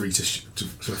 +3 to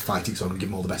fighting, so I'm going to give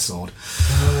them all the best sword.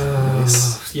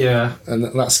 And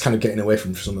that's kind of getting away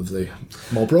from some of the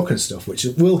more broken stuff, which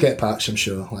will get patched, I'm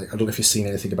sure. Like, I don't know if you've seen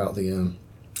anything about the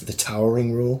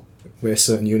towering rule, where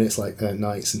certain units like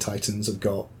Knights and Titans have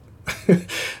got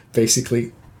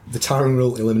basically the towering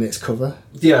rule eliminates cover.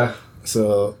 Yeah.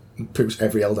 So pretty much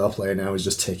every Eldar player now is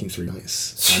just taking 3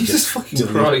 Knights. Jesus fucking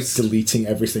Christ. Deleting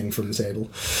everything from the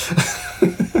table.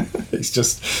 It's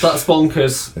just... That's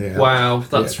bonkers. Yeah. Wow,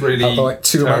 that's really like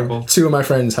terrible. Two of my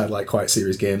friends had like quite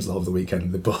serious games over the weekend,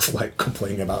 and they're both like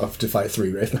complaining about having to fight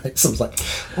 3 Wraith Knights. I was like,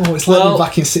 oh, it's like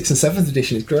back in 6th and 7th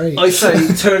edition, it's great. I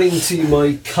say, turning to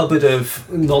my cupboard of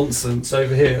nonsense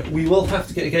over here, we will have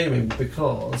to get a game in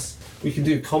because we can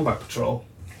do Combat Patrol.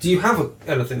 Do you have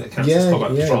anything that counts as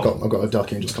Combat Patrol? I've got a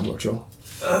Dark Angels Combat Patrol.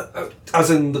 As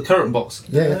in the current box?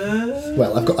 Yeah.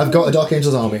 Well, I've got a Dark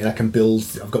Angels army, and I can build.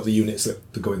 I've got the units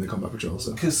that go in the Combat Patrol.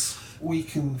 Because we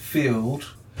can field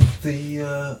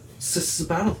the Sisters of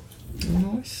Battle.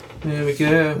 Nice. There we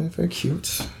go. Very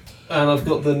cute. And I've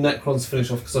got the Necrons to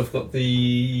finish off because I've got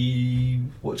the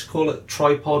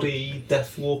Tripody,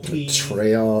 Deathwalky,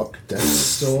 Treyarch,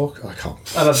 Deathstalk. I can't.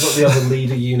 And I've got the other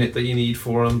leader unit that you need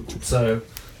for them. So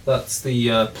that's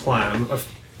the plan. I've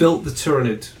built the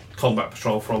Tyranid Combat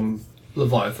Patrol from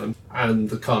Leviathan and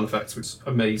the Carnifex, which is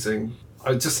amazing.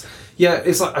 It's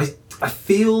like I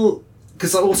feel,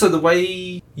 because also the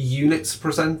way units are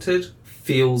presented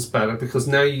feels better because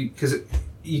now you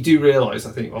do realise,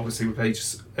 I think, obviously with Age of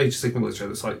Sigmar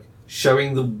literature, it's like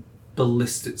showing the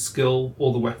ballistic skill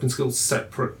or the weapon skill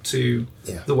separate to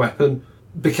the weapon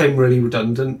became really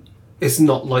redundant. It's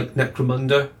not like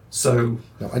Necromunda. So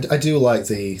no, I do like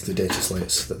the data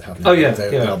slates that they have now. Oh yeah,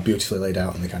 they are beautifully laid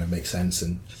out and they kind of make sense.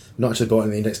 And I've not actually bought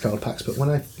any index card packs, but when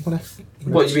I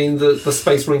what you mean the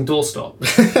Space Marine doorstop,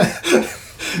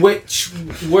 which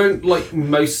weren't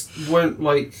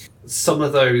like some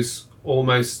of those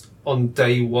almost on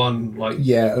day one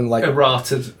and like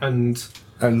errated and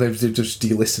they've just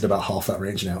delisted about half that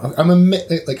range now. I'm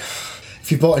like.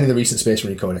 If you've bought any of the recent Space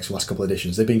Marine Codex for the last couple of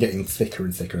editions, they've been getting thicker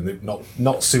and thicker, and they're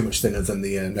not so much thinner than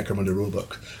the Necromunda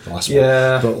rulebook, the last one.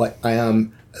 But like, I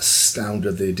am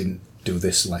astounded they didn't do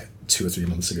this like 2 or 3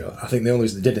 months ago. I think the only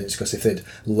reason they didn't is because if they'd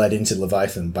led into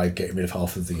Leviathan by getting rid of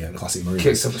half of the classic Marines,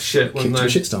 kicks up a shit, kicked up a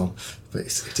shitstorm. But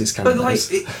it is kind of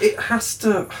nice. It has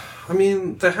to. I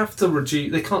mean, they have to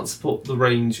reduce. They can't support the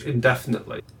range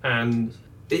indefinitely, and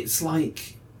it's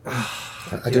like.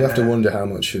 I do have to wonder how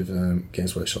much of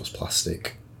Games Workshop's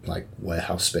plastic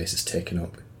warehouse space is taken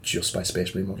up just by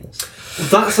Space Marine models.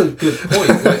 That's a good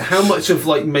point. Like, how much of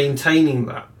maintaining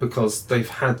that, because they've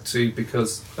had to,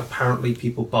 because apparently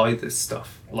people buy this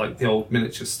stuff, like the old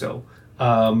miniatures still,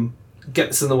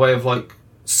 gets in the way of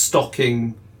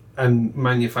stocking and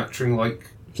manufacturing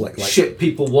shit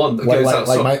people want that goes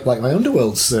outside. Like my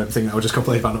Underworlds thing that I was just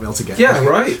complaining about not being able to get. Yeah,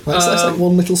 right. It's like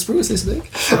one little spruce this big.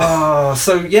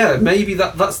 So yeah, maybe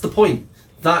that's the point.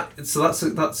 That's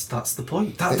the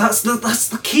point. That's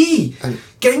the key.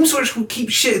 Games Workshop will keep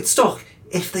shit in stock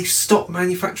if they stop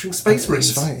manufacturing Space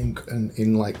Marines. It's fine.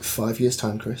 In 5 years'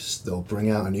 time, Chris, they'll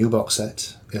bring out a new box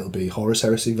set. It'll be Horus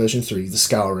Heresy version 3, The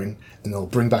Scouring, and they'll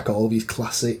bring back all these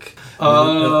classic,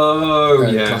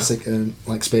 classic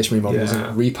Space Marine models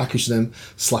and repackage them,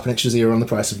 slap an extra zero on the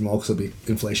price of them all because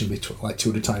inflation will be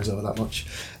 200 times over that much,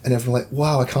 and everyone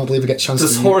wow, I can't believe I get a chance.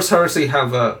 Does Horus Heresy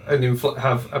have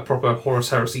a proper Horus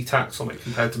Heresy tax on it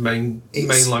compared to mainline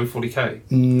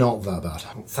 40k? Not that bad.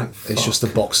 Oh, thank fuck. It's just the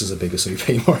boxes are bigger, so you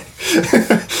pay more.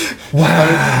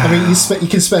 Wow. I mean, you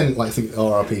can spend I think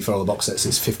RRP for all the box sets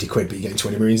is £50, but you're getting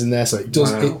 20 Marines in there, so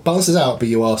it balances out. But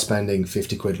you are spending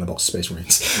 £50 on a box of Space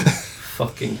Marines.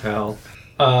 Fucking hell.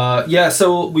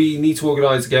 So we need to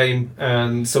organise a game,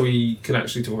 and so we can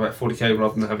actually talk about 40k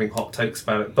rather than having hot takes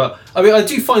about it. But I mean, I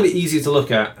do find it easier to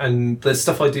look at, and there's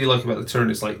stuff I do like about the turn.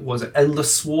 Is like, was it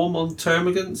Endless Swarm on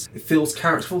Termagants? It feels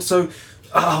characterful. So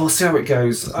we'll see how it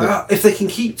goes. If they can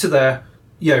keep to their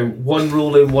one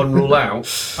rule in, one rule out,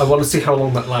 I want to see how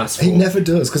long that lasts for. It never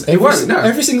does, because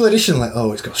every single edition, like,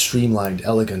 it's got streamlined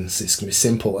elegance, it's going to be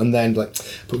simple, and then, like,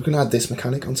 but we're going to add this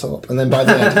mechanic on top, and then by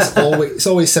the end, it's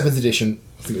always 7th edition,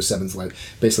 I think it was 7th, like,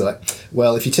 basically like,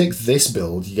 well, if you take this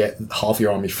build, you get half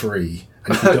your army free,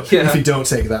 and if you don't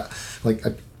take that, like,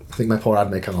 I think my poor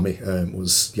Admech army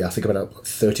was, I think about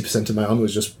 30% of my army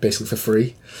was just basically for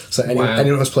free. So anyone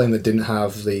who was playing that didn't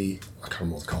have I can't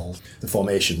remember what they're called, the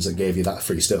formations that gave you that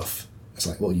free stuff, it's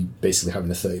like, well, you basically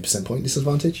having a 30% point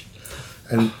disadvantage.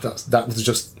 And that was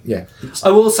just,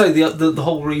 I will say the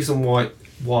whole reason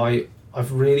why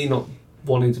I've really not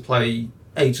wanted to play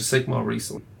Age of Sigmar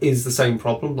recently is the same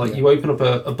problem. Like, you open up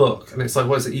a book, and it's like,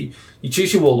 what is it? You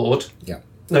choose your warlord. Yeah.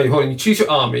 No, hold on, you choose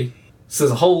your army. So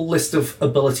there's a whole list of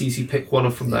abilities, you pick one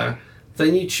from there.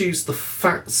 Then you choose the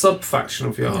sub-faction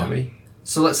of your army.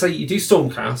 So let's say you do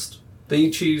Stormcast, then you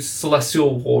choose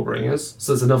Celestial Warbringers,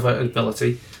 so there's another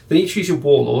ability. Then you choose your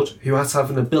Warlord, who has to have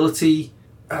an ability,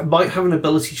 might have an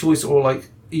ability choice, or like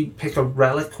you pick a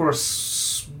relic or a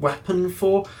weapon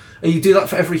for, and you do that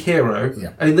for every hero.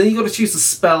 Yeah. And then you got to choose the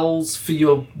spells for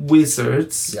your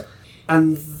wizards. Yeah.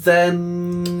 And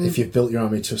then, if you've built your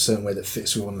army to a certain way that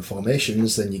fits with one of the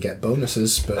formations, then you get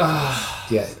bonuses. But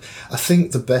I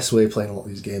think the best way of playing a lot of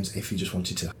these games, if you just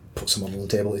wanted to put someone on the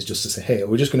table, is just to say, hey,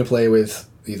 we're just going to play with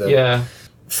either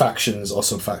factions or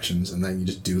sub-factions, and then you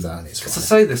just do that, and it's fine. I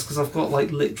say this because I've got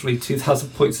like literally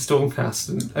 2,000 points of Stormcast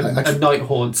and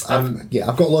Nighthorns.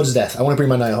 I've got loads of death. I want to bring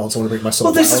my Nighthorns, I want to bring my sword.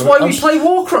 Well, this is why we play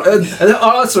Warcry.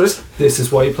 This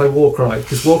is why you play Warcry,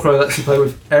 because Warcry lets you play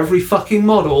with every fucking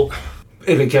model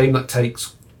in a game that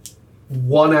takes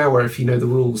 1 hour if you know the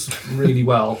rules really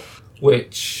well,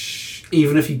 which,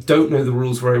 even if you don't know the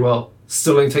rules very well,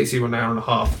 still only takes you an hour and a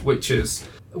half, which is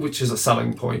a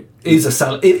selling point. It is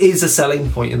a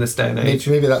selling point in this day and age.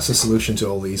 Maybe that's the solution to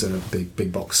all these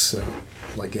big box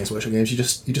like Games Workshop games. You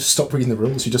just stop reading the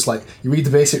rules. You just you read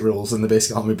the basic rules and the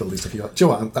basic army building stuff. You go, do you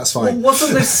know what? That's fine. Well,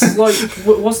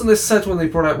 wasn't this said when they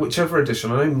brought out whichever edition?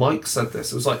 I know Mike said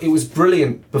this. It was like, it was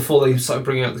brilliant before they started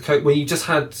bringing out the code where you just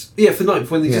had for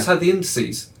ninth when they just had the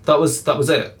indices. That was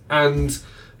it. And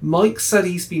Mike said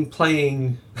he's been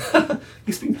playing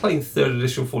 3rd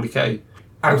edition 40k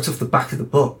out of the back of the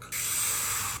book.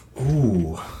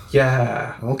 Ooh.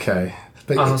 Yeah. Okay.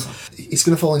 But it's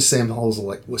going to fall into the same holes.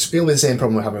 It'll be the same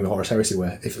problem we're having with Horus Heresy,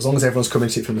 where as long as everyone's coming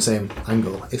to it from the same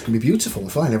angle, it's going to be beautiful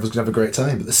and fine. Everyone's going to have a great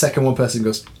time. But the second one person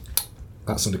goes,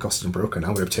 that's undercosted and broken,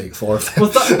 I'm going to take 4 of them. Well,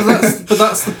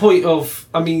 that's the point of.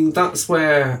 I mean, that's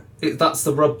where that's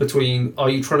the rub between. Are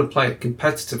you trying to play it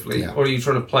competitively, or are you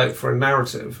trying to play it for a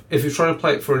narrative? If you're trying to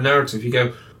play it for a narrative, you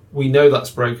go, we know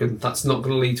that's broken. That's not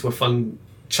going to lead to a fun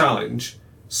challenge.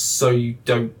 So you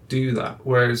don't do that.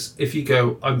 Whereas if you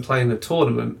go, I'm playing a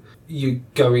tournament, you're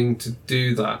going to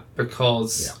do that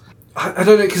because I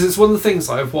don't know, because it's one of the things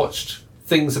I've watched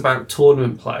things about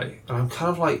tournament play, and I'm kind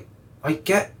of like, I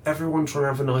get everyone trying to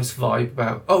have a nice vibe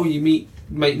about, you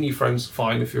make new friends,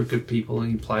 fine if you're good people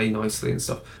and you play nicely and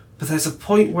stuff. But there's a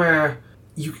point where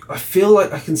I feel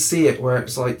like I can see it, where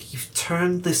it's like, you've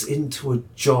turned this into a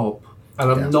job, and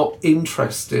I'm not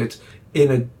interested in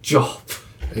a job.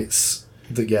 It's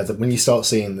when you start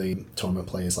seeing the tournament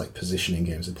players like positioning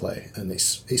games in play, and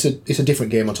it's a different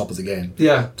game on top of the game.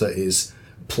 Yeah, that is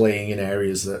playing in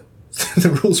areas that the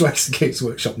rules writers at Games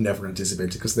Workshop never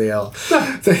anticipated, because they're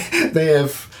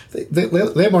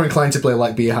more inclined to play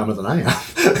like Beer Hammer than I am.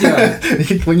 Yeah.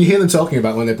 When you hear them talking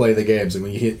about when they play the games, and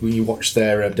when you watch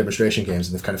their demonstration games,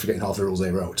 and they're kind of forgetting half the rules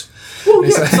they wrote. Well,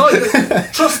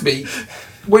 trust me,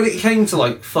 when it came to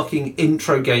like fucking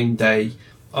intro game day.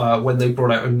 When they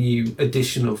brought out a new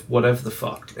edition of whatever the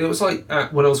fuck. It was like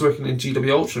when I was working in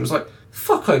GW Ultra, it was like,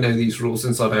 fuck, I know these rules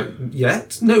inside out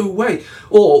yet? No way.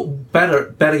 Or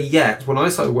better yet, when I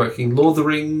started working, Lord of the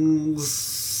Rings,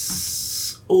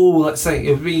 let's say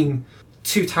it had been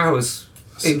 2 Towers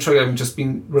intro game just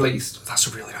been released. That's a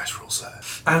really nice rule set.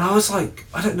 And I was like,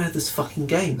 I don't know this fucking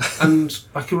game. And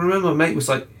I can remember my mate was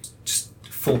like, just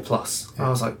 4+. And I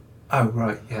was like, oh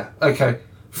right, yeah, okay,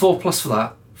 4+ for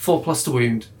that. 4+ to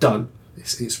wound, done.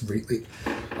 It's really.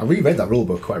 I reread that rule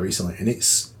book quite recently, and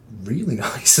it's really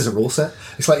nice as a rule set.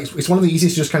 It's like it's one of the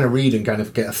easiest to just kind of read and kind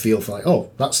of get a feel for, like,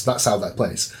 that's how that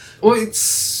plays. Well, it's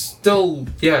still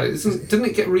didn't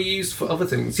it get reused for other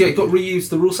things? Yeah, it got reused.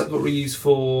 The rule set got reused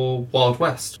for Wild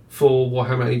West, for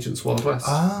Warhammer Agents Wild West.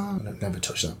 I've never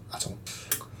touched that at all.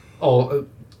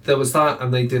 there was that,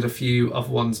 and they did a few other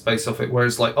ones based off it.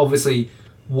 Whereas, like, obviously,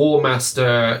 War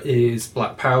Master is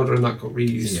Black Powder, and that got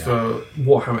reused for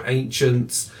Warhammer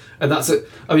Ancients, and that's it.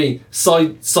 I mean,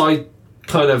 side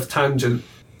kind of tangent.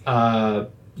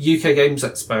 UK Games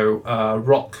Expo,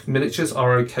 ROK Miniatures,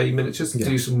 ROK Miniatures,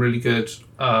 do some really good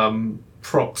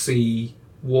proxy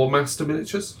War Master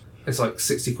miniatures. It's like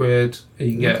 60 quid, and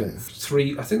you can get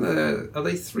three. I think are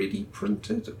they 3D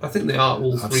printed? I think they are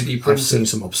all 3D printed. I've seen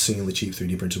some obscenely cheap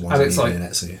 3D printed ones. And it's like,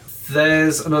 Etsy.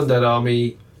 There's an Undead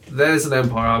army, there's an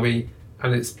Empire army,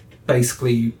 and it's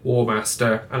basically War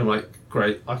Master. And I'm like,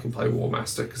 great, I can play War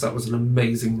Master because that was an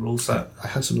amazing rule set. I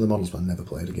had some of the models, but I never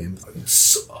played a game.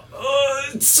 It's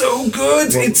so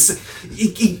good. Well,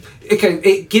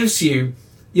 it gives you.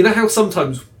 You know how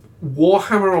sometimes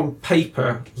Warhammer on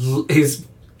paper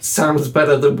sounds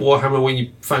better than Warhammer when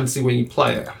you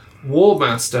play it. War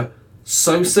Master,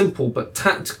 so simple, but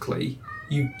tactically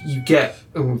you get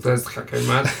there's the cat going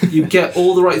mad. You get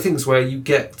all the right things where you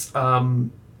get you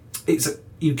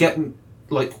get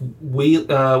like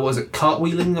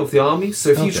cartwheeling of the army.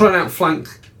 So if you try and outflank,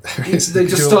 they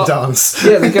just start dance.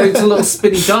 Yeah, they go into a little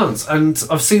spinny dance, and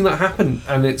I've seen that happen,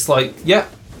 and it's like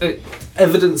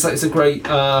evidence that it's a great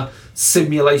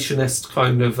simulationist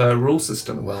kind of rule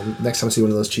system. Well, next time I see one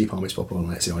of those cheap armies pop on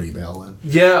Etsy or eBay, I'll learn.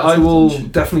 Yeah, I will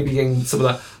definitely be getting some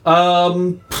of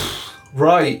that.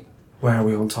 Right, where are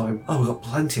we on time? Oh, we've got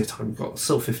plenty of time. We've got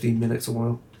still 15 minutes or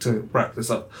more to wrap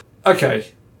this up.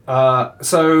 Okay,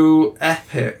 so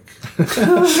Epic.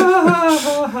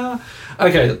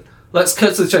 Okay, let's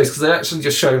cut to the chase, because they're actually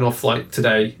just showing off, like,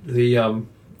 today, the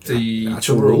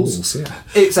actual rules. Yeah,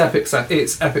 it's Epic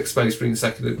Space Marine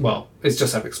second. Well, it's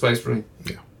just Epic Space Marine.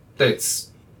 Yeah, it's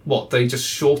what they just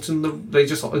shortened they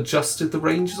just adjusted the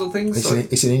ranges of things.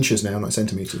 It's in inches now, not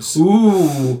centimeters.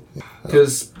 Ooh,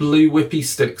 because blue whippy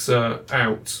sticks are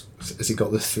out. Has he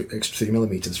got the extra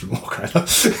 3mm from Warcry?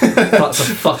 That's a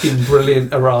fucking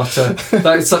brilliant errata.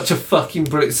 That is such a fucking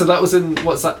brilliant. So that was in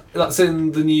what's that? That's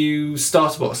in the new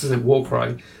starter box, isn't it?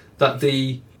 Warcry. That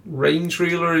the range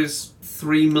reeler is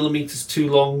 3mm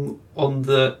too long on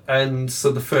the end,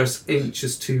 so the first inch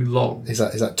is too long. Is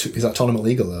that tournament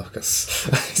legal though? Because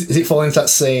is it falling into that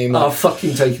same? I've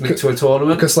fucking taken it to a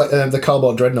tournament. Because like the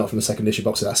Cardboard Dreadnought from the second issue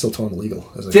box, that's still tournament legal.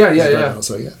 Yeah.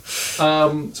 So yeah.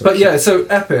 So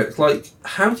Epic. Like,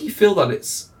 how do you feel that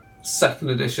it's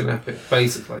second edition Epic,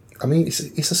 basically? I mean,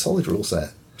 it's a solid rule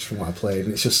set from what I played,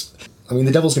 and it's just, I mean,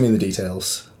 the devil's gonna be in the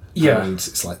details. Yeah, and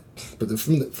it's like, but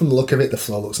from the look of it, the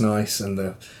flow looks nice, and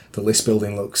the list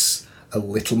building looks a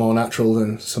little more natural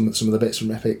than some of the bits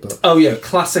from Epic. But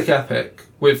classic Epic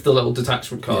with the little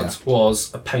detachment cards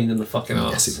was a pain in the fucking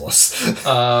arse. Yes, it was.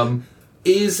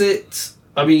 Is it?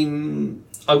 I mean,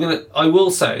 I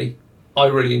will say, I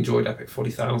really enjoyed Epic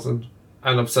 40,000,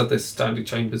 and I've said this to Standing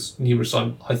Chambers numerous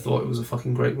times. I thought it was a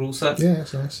fucking great rule set. Yeah,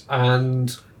 it's nice.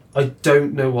 And I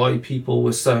don't know why people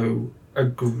were so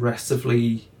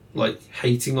aggressively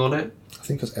hating on it. I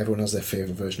think because everyone has their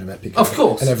favourite version of Epic. Of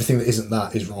course. And everything that isn't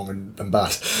that is wrong and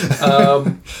bad.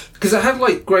 Because it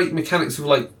had great mechanics of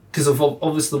because of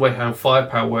obviously the way how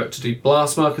firepower worked to do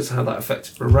blast markers, how that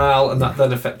affected morale, and that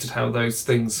then affected how those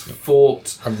things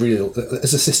fought.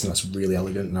 As a system, that's really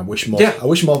elegant, and I wish more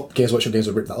Games Workshop games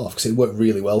would rip that off, because it worked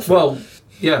really well for Well,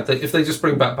 yeah, if they just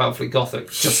bring back Battlefleet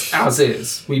Gothic just as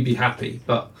is, we'd be happy.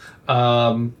 But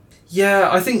I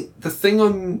think the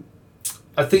thing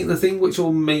which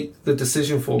will make the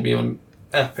decision for me on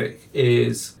Epic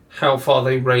is how far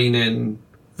they rein in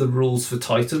the rules for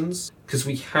Titans, because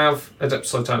we have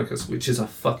Adeptus Titanicus, which is a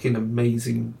fucking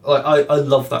amazing. I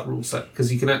love that rule set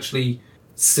because you can actually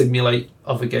simulate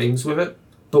other games with it.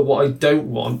 But what I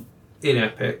don't want in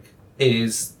Epic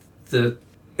is the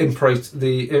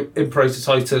Imperator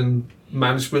Titan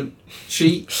management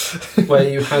sheet where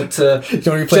you had to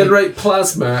generate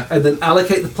plasma and then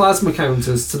allocate the plasma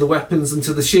counters to the weapons and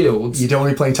to the shields. You don't want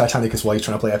to be playing Titanicus while you're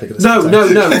trying to play Epic at the same time.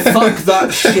 No, fuck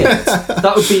that shit.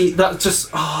 That would be,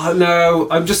 no,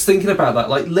 I'm just thinking about that.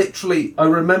 Literally, I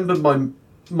remember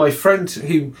my friend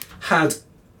who had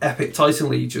Epic Titan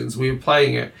Legions, we were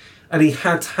playing it, and he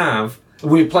had to have,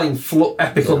 we were playing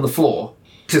Epic on the floor,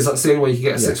 because that's the only way you can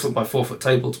get a 6 foot by 4 foot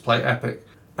table to play Epic.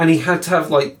 And he had to have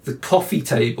the coffee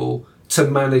table to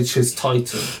manage his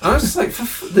Titan. And I was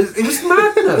just it was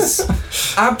madness.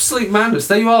 Absolute madness.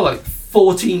 There you are,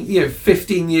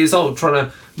 15 years old, trying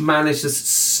to manage this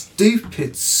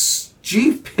stupid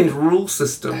rule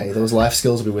system. Hey, those life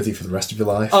skills will be with you for the rest of your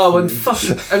life. Oh,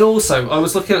 and also, I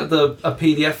was looking at a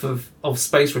PDF of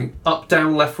Space Marine, up,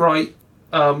 down, left, right,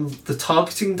 the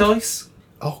targeting dice.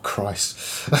 Oh,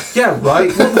 Christ. Yeah, right?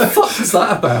 What the fuck is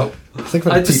that about? I think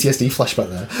about a PTSD flashback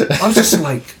there. I was just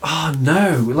like, oh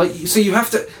no. Like, so you have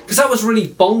to... Because that was really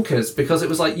bonkers, because it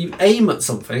was like you aim at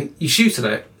something, you shoot at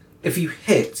it. If you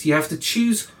hit, you have to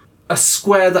choose a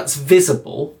square that's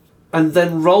visible and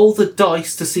then roll the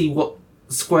dice to see what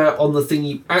square on the thing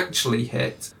you actually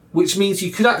hit, which means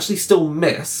you could actually still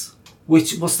miss,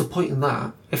 which, what's the point in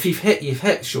that? If you've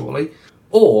hit, surely.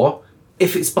 Or,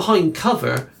 if it's behind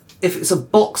cover, if it's a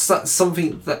box that's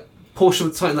something that portion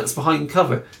of the time that's behind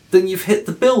cover, then you've hit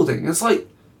the building. It's like,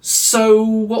 so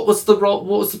what was the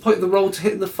point of the roll to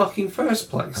hit in the fucking first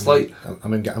place?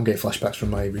 I'm getting flashbacks from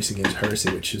my recent games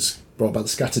Heresy, which has brought about the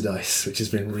scatter dice, which has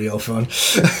been real fun.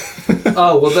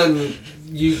 Oh, well then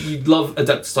you love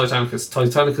Adeptus Titanicus.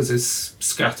 Titanicus is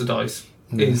scatter dice.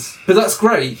 But that's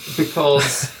great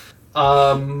because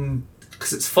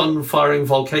it's fun firing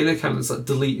volcano cannons that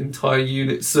delete entire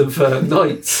units of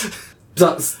knights.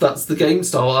 That's the game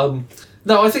style.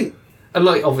 No, I think, and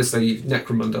like obviously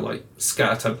Necromunda, like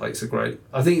scatter templates are great.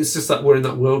 I think it's just that we're in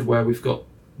that world where we've got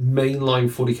mainline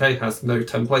 40k has no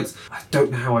templates. I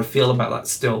don't know how I feel about that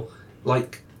still.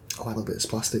 Like, I like little bits of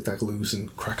plastic that I lose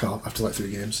and crack up after like 3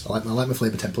 games. I like my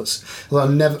flamer templates. Although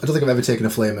I don't think I've ever taken a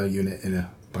flamer unit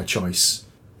by choice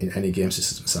in any game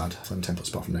system. Sad. Flamer templates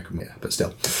apart from Necromunda, but still.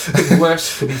 The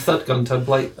worst could be Thud Gun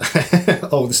template.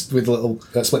 Oh, with little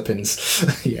split pins.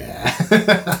 Yeah.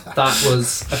 That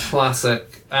was a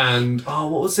classic. And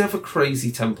what was the other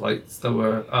crazy templates there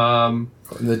were?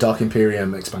 The Dark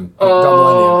Imperium expand.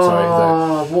 Millennium,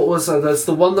 sorry. What was there? There's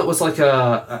the one that was like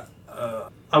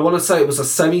I want to say it was a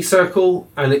semicircle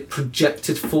and it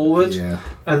projected forward. Yeah.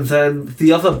 And then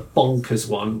the other bonkers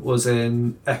one was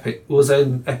in Epic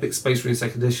Space Marine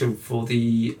 2nd Edition for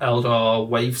the Eldar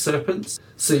Wave Serpents.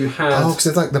 So you had... Oh, because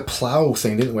it's like the plough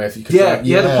thing, didn't we? If you could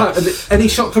you had a plough. And any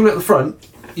shot coming out the front,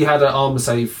 you had an armour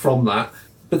save from that.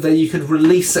 But then you could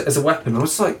release it as a weapon. I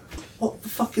was like, what the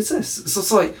fuck is this? It's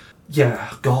just like,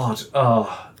 yeah, God.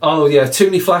 Oh yeah, too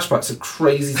many flashbacks of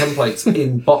crazy templates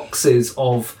in boxes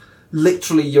of...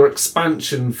 Literally, your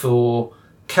expansion for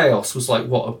Chaos was like,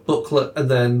 what, a booklet,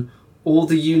 and then all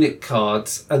the unit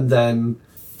cards, and then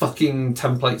fucking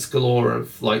templates galore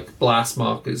of, like, blast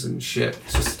markers and shit.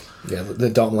 It's just... Yeah, the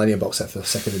Dark Millennium box set for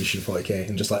 2nd edition 40k,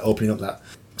 and just, like, opening up that...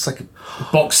 It's like a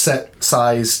box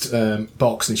set-sized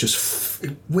box, and it's just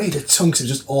weighed a ton, because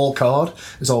it's just all card.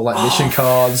 It's all, like, mission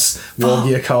cards, war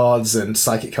gear cards, and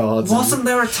psychic cards. Wasn't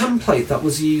there a template that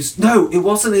was used? No, it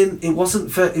wasn't in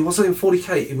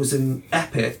 40k. It was in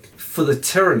Epic for the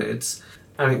Tyranids,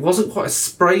 and it wasn't quite a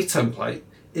spray template.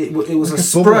 It was like a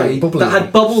spray that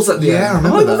had bubbles at the end. Yeah, I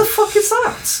remember that. What the fuck is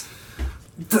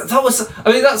that? That was...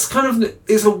 I mean, that's kind of...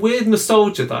 It's a weird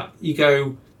nostalgia that you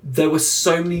go... There were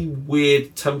so many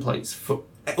weird templates for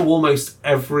almost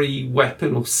every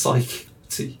weapon or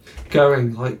psyche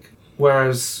going, like,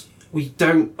 whereas we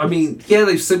don't... I mean, yeah,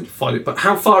 they've simplified it, but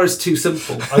how far is too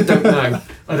simple? I don't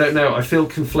know. I feel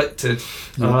conflicted.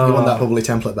 You want that bubbly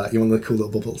template back. You want the cool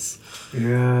little bubbles.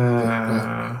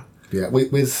 Yeah. Yeah,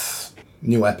 with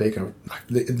new Epic,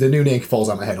 the new name falls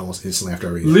out of my head almost instantly after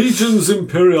I read it. Legions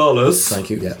Imperialis. Thank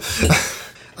you, yeah.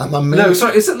 No,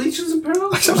 sorry, is it Legions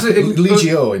Imperialis?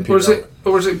 Legio Imperialis.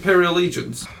 Or is it Imperial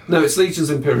Legions? No, it's Legions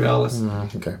Imperialis.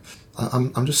 Okay.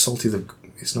 I'm just salty that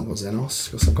it's not got Xenos,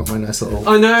 because I've got my nice little...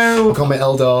 I know! I've got my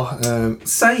Eldar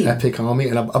Same. Epic army,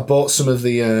 and I bought some of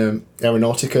the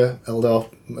Aeronautica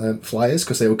Eldar flyers,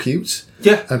 because they were cute.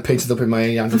 Yeah. And painted up in my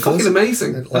Yandra They're fucking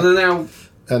amazing. And they're now...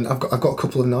 And I've got a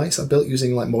couple of knights I built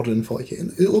using like modern 40k,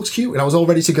 and it looks cute. And I was all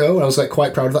ready to go, and I was like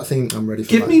quite proud of that thing. I'm ready for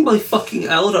Give me my fucking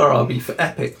Eldar army for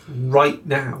Epic right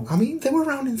now. I mean, they were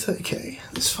around in 30k.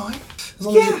 It's fine. As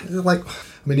long as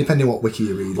depending on what wiki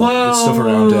you read, there's stuff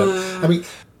around. I mean,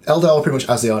 Eldar are pretty much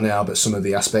as they are now, but some of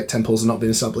the aspect temples are not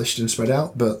being established and spread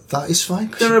out. But that is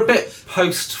fine. They're a bit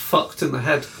post-fucked in the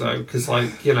head though, because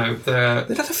they've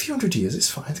had a few hundred years. It's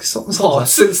fine.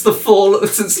 Since the fall,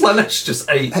 since Slaanesh just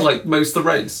ate like most of the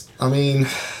race. I mean,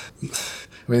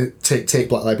 take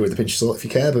Black Library with a pinch of salt if you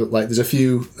care, but like there's a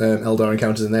few Eldar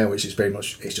encounters in there, which is very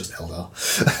much it's just Eldar.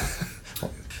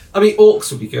 I mean,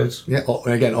 Orcs would be good. Yeah,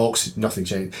 and again, Orcs, nothing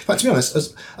changed. In fact, to be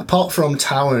honest, apart from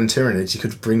Tower and Tyranids, you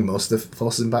could bring most of the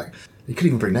forces back. You could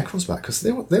even bring Necrons back, because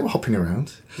they were hopping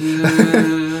around.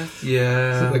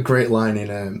 Yeah. A great line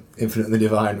in Infinite and the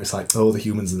Divine, where it's like, oh, the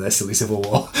humans and their silly civil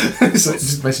war. So it's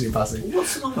just mentioning passing.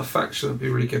 What's another faction that would be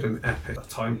really good in Epic at that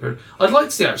time period? I'd like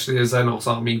to see actually a Xenos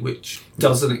army which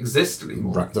doesn't exist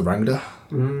anymore. The Rangda.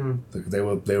 They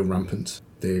were rampant.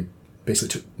 They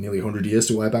basically took nearly 100 years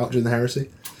to wipe out during the Heresy.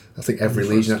 I think every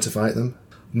legion had to fight them.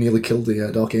 Nearly killed the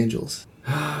Dark Angels.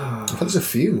 I think there's a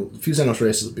few Xenos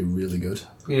races would be really good,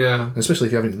 Yeah. especially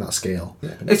if you have anything that scale.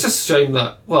 Yeah. It's just a shame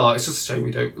that, it's just a shame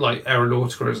we don't, like,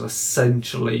 Aeronautica is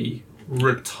essentially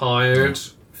retired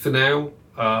for now.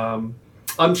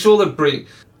 I'm sure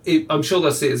I'm sure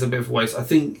they'll see it as a bit of a waste. I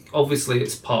think, obviously,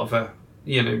 it's part of a,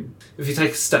 if you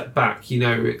take a step back,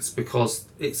 it's because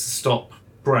it's to stop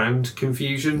brand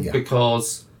confusion,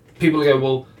 because people go,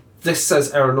 well, this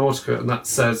says Aeronautica, and that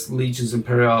says Legions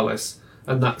Imperialis,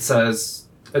 and that says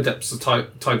Adeptus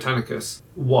Titanicus.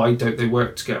 Why don't they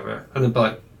work together? And they'll be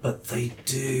like, but they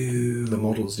do. The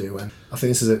models do. And I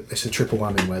think it's a triple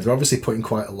whammy where they're obviously putting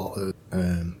quite a lot of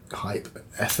hype,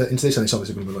 effort into this, and it's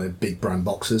obviously going to be like big brand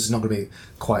boxes. It's not going to be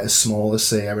quite as small as,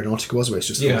 say, Aeronautica was, where it's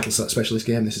just a little specialist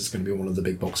game. This is going to be one of the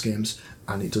big box games,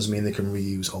 and it does mean they can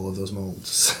reuse all of those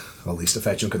molds, or at least a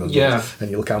fair chunk of those molds.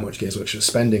 And you look how much Games Workshop are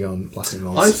spending on plastic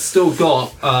molds. I've still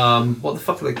got, what the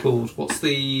fuck are they called?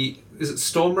 Is it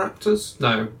Storm Raptors?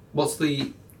 No. What's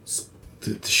the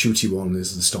shooty one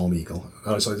is the Storm Eagle.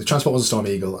 Oh, sorry, the Transport was the Storm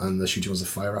Eagle, and the shooty was the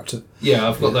Fire Raptor. Yeah,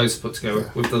 I've got those put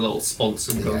together with the little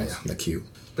sponsored guns. Yeah, they're cute.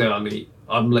 They are neat.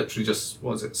 I'm literally just,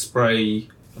 I think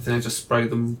I just spray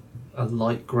them a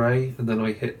light grey, and then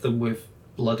I hit them with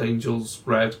Blood Angels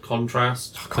red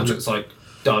contrast, and it's like,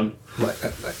 done. Like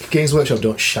Games Workshop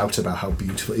don't shout about how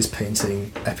beautiful it is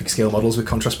painting epic scale models with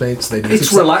contrast paints.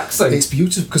 It's relaxing. It's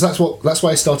beautiful, because that's why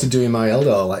I started doing my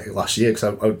Eldar last year,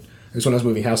 because it was when I was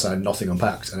moving house. I had nothing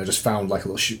unpacked, and I just found like a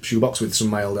little shoebox with some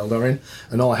of my old Eldar in,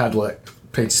 and all I had were like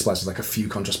painted splats with like a few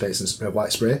contrast paints and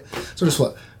white spray. So I just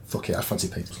thought, fuck it, I fancy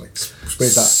paint. Like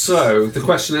sprayed that. So the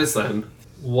question is then,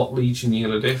 what Legion are you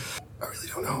gonna do? I really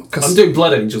don't know. I'm doing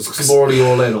Blood Angels because I'm already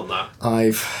all in on that.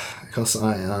 Because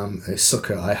I am a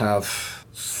sucker. I have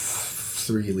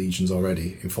 3 Legions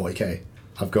already in 40k.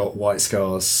 I've got White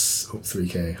Scars up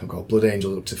 3k. I've got Blood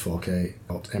Angels up to 4k. I've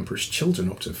got Emperor's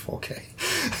Children up to 4k.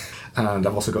 And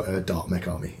I've also got a Dark Mech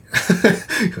army.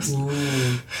 I've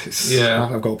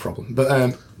got a problem.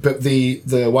 But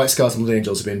the White Scars and Blood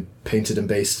Angels have been painted and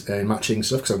based in matching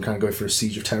stuff, because I'm kind of going for a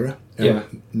Siege of Terror.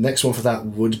 Next one for that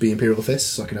would be Imperial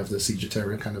Fist, so I can have the Siege of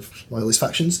Terror kind of loyalist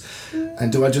factions.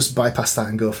 And do I just bypass that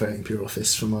and go for Imperial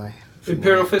Fist for my...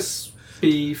 Imperial Fist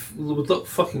would look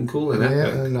fucking cool in it.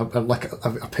 Yeah, and I've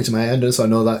painted my end, so I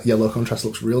know that yellow contrast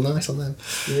looks real nice on them.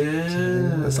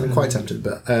 Yeah. So I'm quite tempted,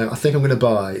 but I think I'm going to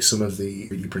buy some of the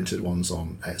 3D printed ones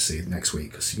on Etsy next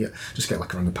week, because just get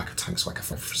like a random pack of tanks like a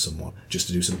five for someone, just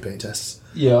to do some paint tests.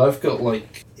 Yeah, I've got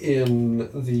like in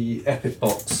the Epic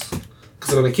box,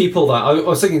 because I'm going to keep all that. I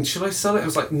was thinking, should I sell it? I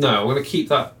was like, no, I'm going to keep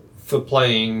that for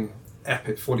playing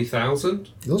Epic 40,000.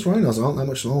 Those Rhinos aren't that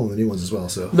much smaller than the new ones as well,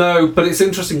 so... No, but it's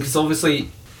interesting because obviously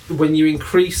when you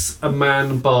increase a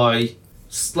man by,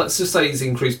 let's just say he's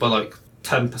increased by like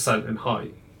 10% in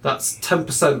height, that's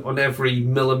 10% on every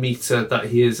millimetre that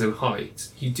he is in height.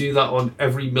 You do that on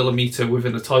every millimetre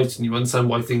within a Titan, you understand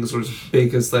why things are as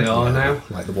big as they are now.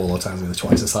 Like the Warlord Titans are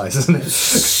twice the size, isn't it?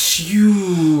 It's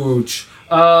huge.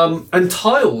 And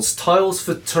tiles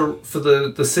for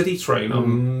the city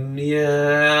train.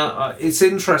 It's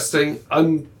interesting.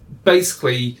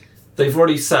 Basically, they've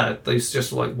already said they've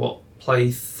just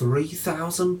play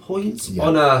 3,000 points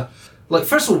on a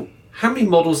First of all, how many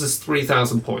models is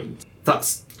 3,000 points?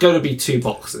 That's going to be 2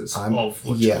 boxes I'm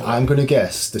going to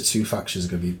guess the 2 factions are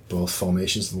going to be both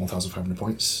formations of 1,500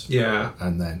 points. Yeah,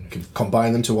 and then you can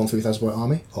combine them to 1 3,000 point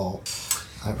army. Or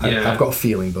I've got a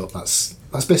feeling, but that's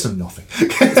based on nothing.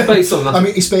 It's based on nothing. I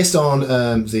mean, it's based on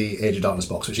the Age of Darkness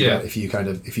box, which if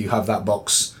you have that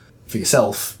box for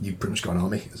yourself, you pretty much got an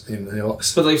army in a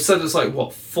box. But they've said it's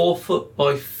 4 foot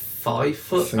by 5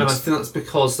 foot, and I think that's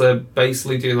because they're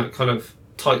basically doing that kind of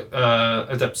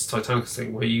Adeptus Titanicus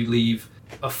thing where you leave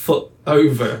a foot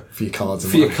over for your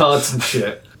cards and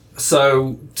shit.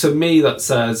 So to me, that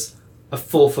says a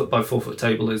 4 foot by 4 foot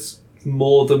table is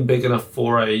more than big enough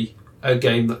for a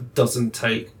game that doesn't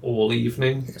take all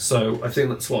evening. Yeah. So I think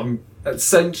that's what I'm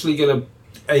essentially going to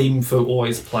aim for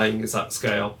always playing, is that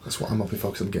scale. That's what I'm hoping for,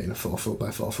 because I'm getting a 4 foot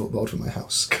by 4 foot board for my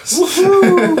house.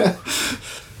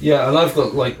 Yeah, and I've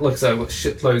got like I said, I've got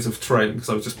shitloads of terrain because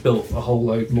I've just built a whole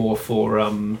load more for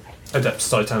Adeptus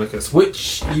Titanicus,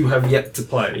 which you have yet to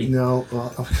play. No,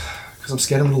 because I'm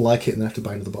scared I'm going to like it and I have to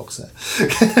buy another box set.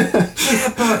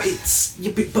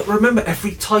 But remember,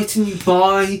 every Titan you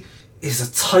buy is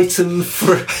a Titan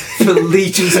for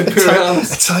Legions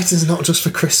Imperialis. A Titan's not just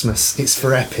for Christmas, it's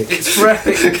for Epic. It's for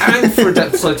Epic and for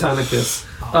Adeptus Titanicus.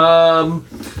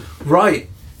 Right.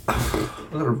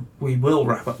 We will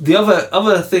wrap up. The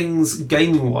other things,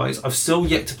 gaming-wise, I've still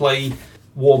yet to play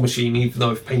War Machine, even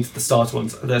though I've painted the starter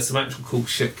ones, and there's some actual cool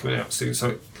shit coming out soon.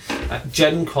 So at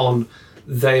Gen Con,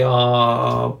 they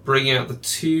are bringing out the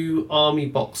 2 army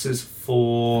boxes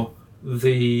for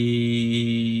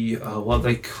the what are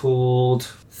they called?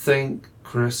 Think,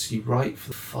 Chris, you write for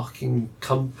the fucking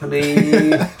company.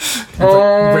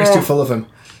 Brain's too full of them.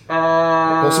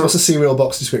 What's the serial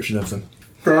box description of them?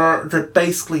 They're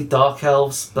basically dark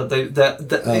elves, but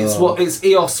it's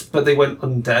Eos, but they went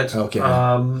undead. Okay.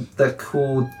 They're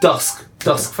called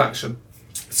Dusk faction.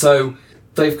 So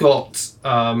they've got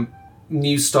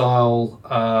new style.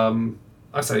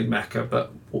 I say mecha,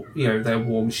 but they're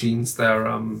war machines. They're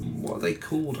what are they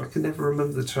called? I can never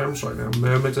remember the terms right now.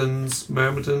 Myrmidons,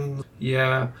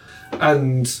 yeah,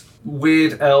 and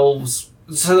weird elves.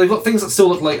 So they've got things that still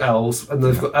look like elves, and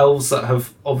they've got elves that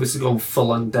have obviously gone full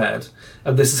undead,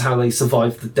 and this is how they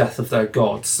survived the death of their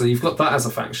gods. So you've got that as a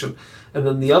faction, and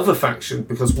then the other faction,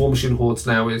 because War Machine Hordes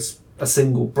now is a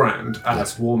single brand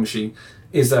as War Machine,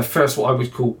 is their first what I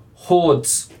would call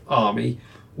Hordes army,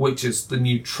 which is the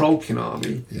new Trollkin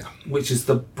army, which is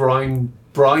the Brine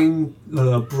Blood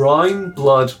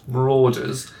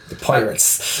Marauders. The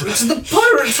pirates. Which is the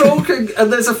pirate Trollkin, and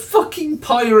there's a fucking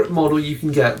pirate model you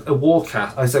can get, a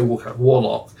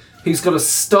warlock, who's got a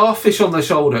starfish on their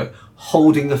shoulder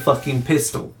holding a fucking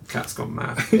pistol. Cat's gone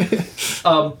mad.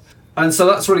 And so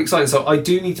that's really exciting. So I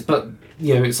do need to put,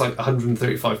 it's like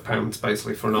 £135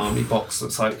 basically for an army box.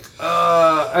 That's like,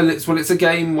 and it's when it's a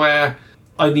game where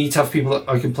I need to have people that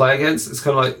I can play against. It's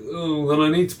kind of like, then I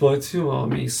need to buy 2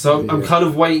 armies. So I'm kind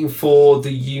of waiting for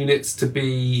the units to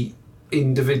be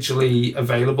individually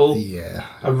available. Yeah.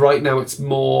 And right now it's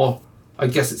more, I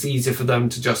guess it's easier for them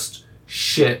to just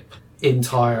ship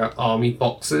entire army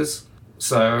boxes.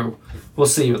 So we'll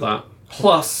see with that.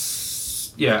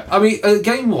 Plus, I mean,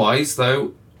 game-wise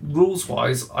though,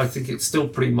 rules-wise, I think it's still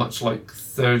pretty much like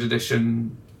 3rd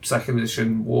edition, 2nd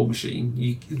edition War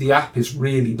Machine. The app is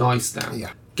really nice now.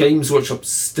 Yeah. Games Workshop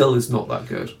still is not that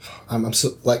good. I'm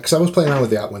so, because I was playing around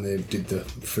with the app when they did the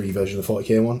free version of the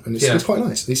 40k one, and it's quite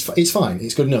nice. It's fine.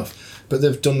 It's good enough. But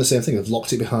they've done the same thing. They've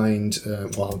locked it behind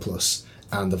Warhammer Plus,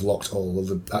 and they've locked all of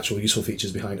the actual useful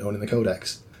features behind owning the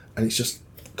codex. And it's just,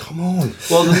 come on.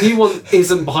 Well, the new one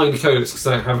isn't behind the codex because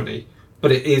they don't have any,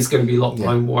 but it is going to be locked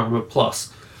behind Warhammer Plus,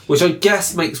 which I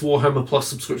guess makes Warhammer Plus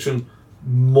subscription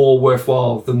more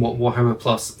worthwhile than what Warhammer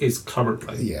Plus is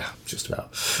currently. Yeah, just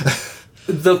about.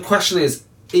 The question is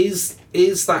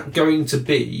that going to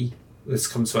be, this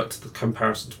comes back to the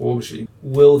comparison to War Machine,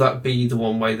 will that be the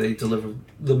main way they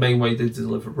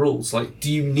deliver rules? Like,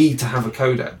 do you need to have a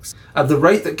codex? At the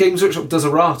rate that Games Workshop does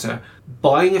errata,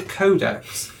 buying a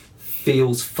codex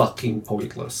feels fucking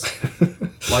pointless.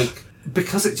 Like,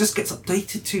 because it just gets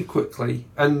updated too quickly,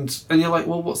 and you're like,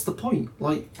 well, what's the point?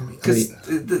 Like,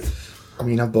 I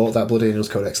mean, I've bought that Blood Angels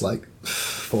Codex like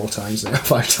 4 times now,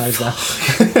 5 times now.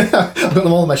 I've got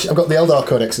them all on I've got the Eldar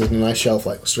Codexes in a nice shelf,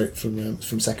 like straight from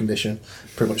 2nd edition.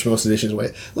 Pretty much most editions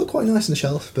away. Look quite nice on the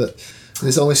shelf, but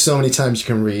there's only so many times you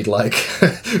can read like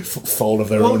Fall of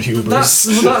Their Own Hubris.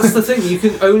 That's the thing. You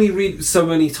can only read so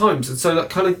many times, and so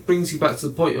that kind of brings you back to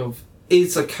the point of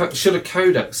should a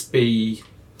codex be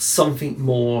something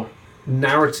more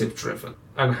narrative driven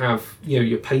and have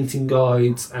your painting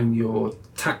guides and your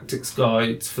tactics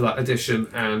guides for that edition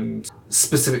and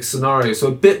specific scenarios.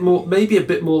 So maybe a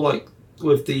bit more like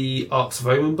with the Arcs of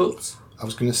Omen books. I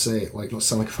was going to say, like, not to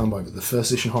sound like a fanboy, but the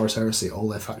 1st edition Horus Heresy, all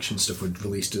their faction stuff were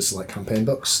released as like campaign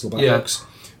books, the back books,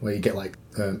 where you get like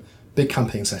big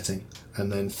campaign setting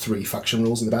and then 3 faction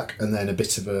rules in the back, and then a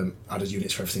bit of added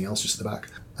units for everything else just at the back.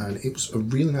 And it was a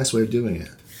really nice way of doing it.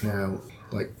 Now,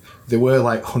 like, they were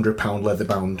like £100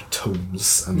 leather-bound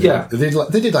tomes, and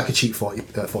they did like a cheap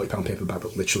 £40 paperback,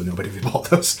 but literally nobody ever bought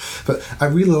those. But I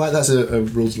really like that as a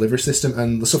rules delivery system,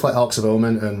 and the stuff like Arcs of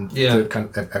Omen and the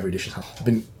kind of every edition have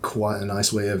been quite a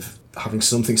nice way of having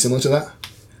something similar to that.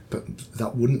 But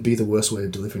that wouldn't be the worst way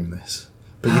of delivering this.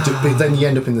 But then you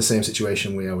end up in the same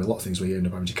situation where with a lot of things where you end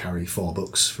up having to carry 4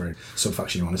 books for some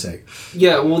faction you want to take.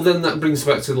 Yeah, well then that brings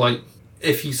back to like,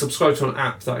 if you subscribe to an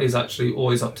app that is actually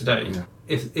always up to date,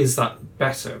 is that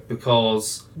better?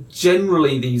 Because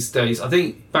generally these days, I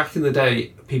think back in the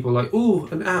day, people were like, "Ooh,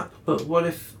 an app, but what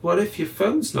if your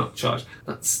phone's not charged?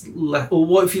 Or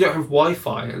what if you don't have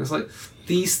Wi-Fi?" And it's like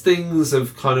these things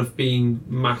have kind of been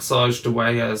massaged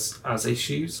away as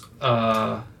issues.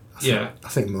 I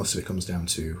think most of it comes down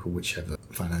to whichever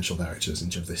financial directors in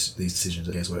charge of these decisions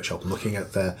at Games Workshop looking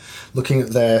at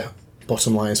their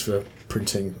bottom lines for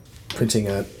printing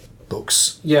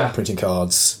books, printing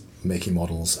cards, making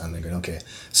models, and then going, okay, at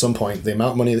some point the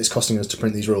amount of money that's costing us to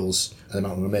print these rules and the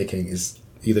amount we're making is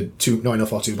either not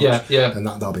enough or too much. Yeah. And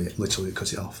that'll be it. Literally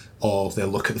cut it off. Or they'll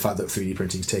look at the fact that 3D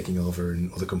printing is taking over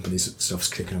and other companies stuff's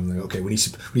kicking on. And they go, okay, we need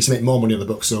to make more money on the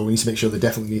books, so we need to make sure they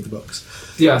definitely need the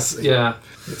books. Yes, yeah.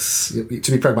 To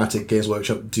be pragmatic, Games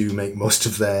Workshop do make most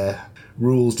of their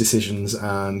rules decisions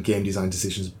and game design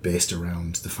decisions based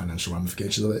around the financial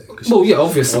ramifications of it. Well, yeah,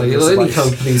 obviously. Any like-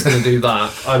 company's going to do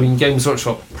that. I mean, Games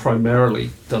Workshop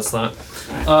primarily does that.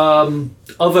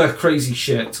 Other crazy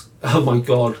shit. Oh my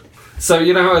god. So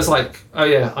you know how I was like, oh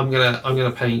yeah, I'm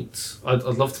gonna paint. I'd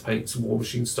love to paint some War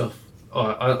Machine stuff.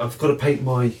 I've got to paint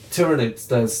my Tyranids.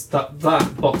 There's that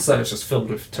box there is just filled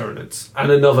with Tyranids,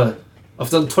 and another. I've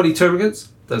done 20 Termagants.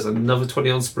 There's another 20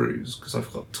 on sprues because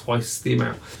I've got twice the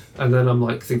amount. And then I'm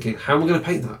like thinking, how am I going to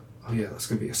paint that? Oh yeah, that's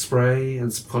going to be a spray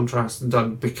and some contrast and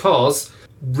done. Because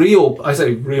I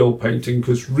say real painting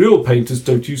because real painters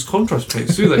don't use contrast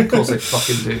paints, do they? Of course they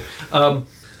fucking do.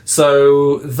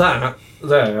 So that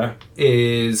there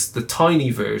is the tiny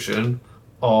version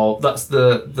of that's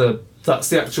the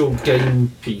actual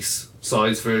game piece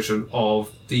size version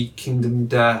of the Kingdom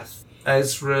Death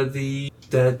Ezra the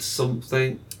Dead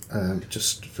something.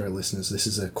 Just for our listeners, this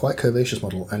is a quite curvaceous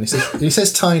model, and he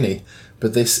says tiny,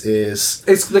 but this is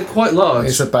They're quite large.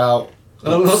 it's about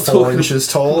I'm not 4 inches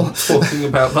tall. I'm not talking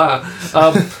about that.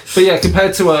 But yeah,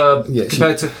 compared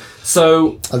to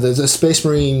so There's a Space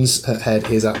Marine's head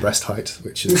is at breast height,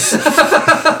 which is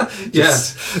yeah.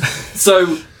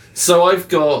 So I've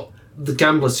got the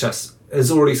gambler's chest has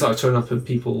already started turning up in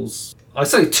people's. I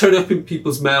say turn up in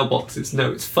people's mailboxes.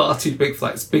 No, it's far too big for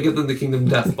that. It's bigger than the Kingdom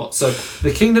Death box. So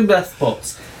the Kingdom Death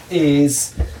box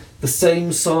is the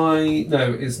same size.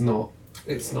 No, it's not.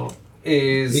 It's not.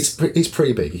 it's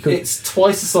pretty big. It's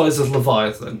twice the size of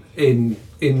Leviathan in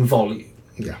volume.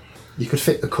 Yeah. You could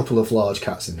fit a couple of large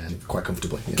cats in there quite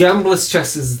comfortably. Yeah. Gambler's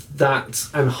chest is that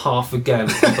and half again,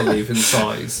 I believe, in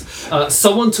size.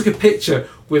 Someone took a picture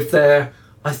with their,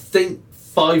 I think,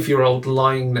 5-year-old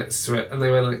lying next to it, and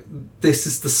they were like, this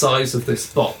is the size of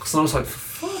this box. And I was like,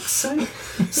 for fuck's sake.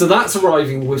 So that's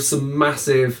arriving with some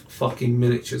massive fucking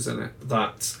miniatures in it,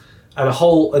 and a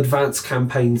whole advanced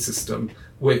campaign system,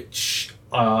 which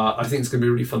I think is going to be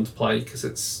really fun to play,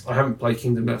 because I haven't played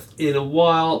Kingdom Death in a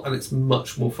while, and it's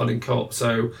much more fun in co-op.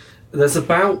 So there's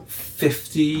about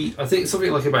 50, I think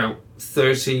something like about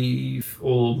 30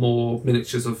 or more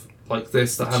miniatures of like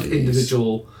this that have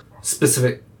individual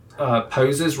specific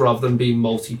poses rather than being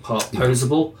multi-part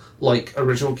posable like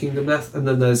original Kingdom Death. And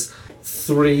then there's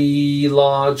 3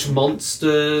 large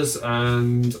monsters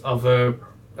and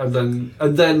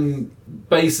then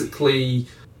basically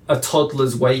a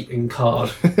toddler's waiting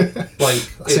card. Like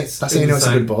that's how you know it's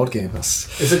a good board game.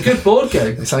 It's a good board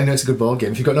game. That's how you know it's a good board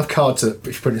game. If you've got enough cards if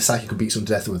you put in a sack, you can beat some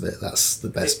to death with it. That's the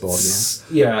best board game.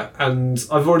 Yeah, and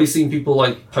I've already seen people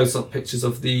like post up pictures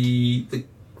of the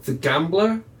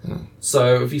Gambler.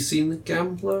 So have you seen the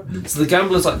Gambler? So the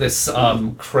Gambler's like this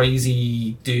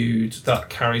crazy dude that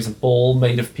carries a ball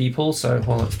made of people. So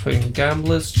while it's putting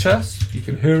Gambler's chest, you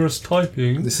can hear us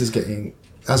typing. This is getting,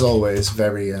 as always,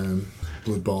 very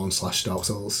Bloodborne / Dark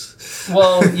Souls.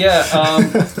 Well, yeah.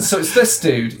 So it's this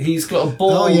dude. He's got a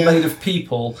ball made of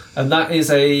people, and that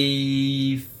is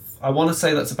I want to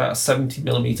say that's about a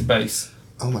 70mm base.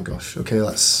 Oh my gosh. Okay,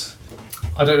 that's.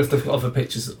 I don't know if they've got other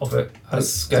pictures of it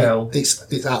as scale.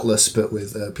 It's Atlas, but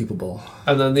with people ball.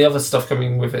 And then the other stuff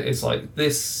coming with it is like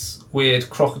this weird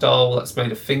crocodile that's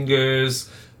made of fingers.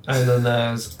 And then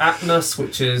there's Atnas,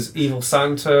 which is Evil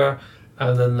Santa.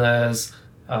 And then there's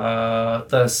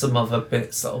some other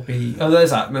bits that'll be. Oh,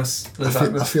 there's Atnas.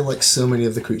 I feel like so many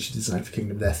of the creature design for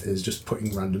Kingdom Death is just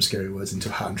putting random scary words into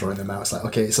a hat and drawing them out. It's like,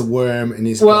 okay, it's a worm and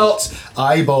he's got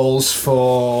eyeballs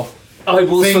for.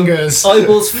 Fingers,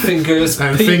 fingers,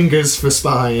 and fingers for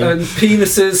spine, and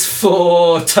penises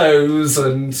for toes,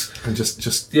 and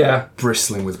just yeah,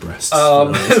 bristling with breasts.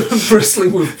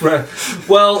 Bristling with breasts.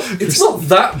 Well, it's not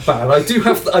that bad. I do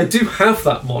have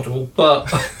that model,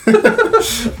 but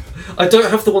I don't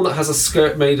have the one that has a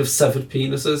skirt made of severed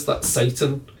penises. That's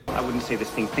Satan. I wouldn't say this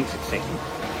thing thinks it's Satan.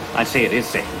 I'd say it is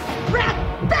Satan.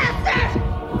 Rat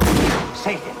bastard!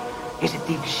 Satan is a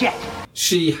deep shit.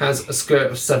 She has a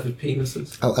skirt of severed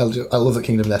penises. I love that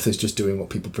Kingdom Death is just doing what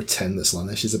people pretend that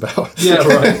Slaanesh is about. Yeah,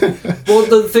 right. Well,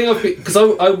 the thing because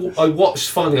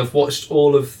I've watched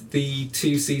all of the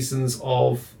 2 seasons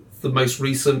of the most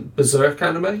recent Berserk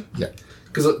anime. Yeah.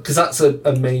 Because that's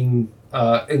a main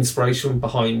inspiration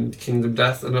behind Kingdom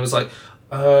Death, and I was like,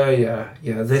 Oh yeah.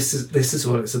 This is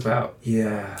what it's about.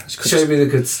 Yeah. Show me the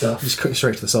good stuff. Just cut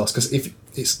straight to the source, because if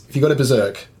you go to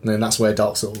Berserk, then that's where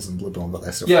Dark Souls and Bloodborne got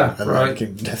their stuff. Yeah, and right.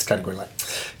 That's kind of going like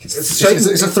it's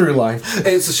a a through line.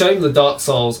 It's a shame the Dark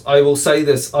Souls. I will say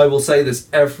this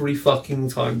every fucking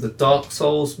time. The Dark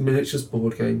Souls miniatures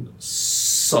board game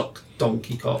sucked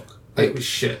donkey cock. It was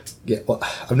shit. Yeah, well,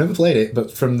 I've never played it,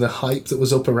 but from the hype that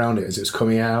was up around it as it was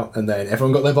coming out, and then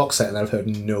everyone got their box set, and I've heard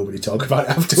nobody talk about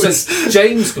it afterwards. So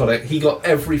James got it. He got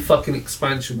every fucking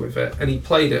expansion with it, and he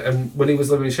played it. And when he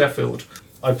was living in Sheffield,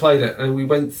 I played it, and we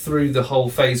went through the whole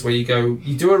phase where you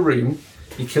do a room,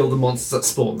 you kill the monsters that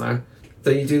spawn there,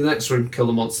 then you do the next room, kill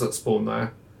the monsters that spawn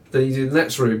there, then you do the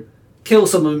next room, kill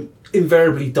someone,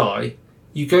 invariably die.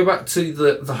 You go back to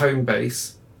the home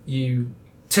base, you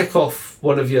tick off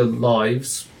one of your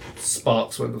lives,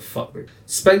 sparks, whatever the fuck,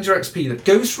 spend your XP that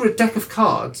goes through a deck of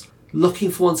cards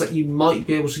looking for ones that you might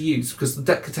be able to use, because the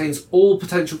deck contains all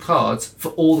potential cards for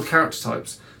all the character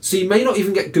types. So you may not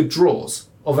even get good draws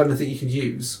of anything you can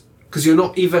use, because you're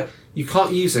not either, you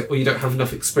can't use it or you don't have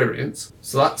enough experience.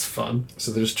 So that's fun.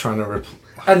 So they're just trying to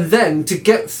and then to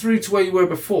get through to where you were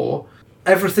before,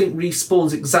 everything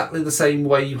respawns exactly the same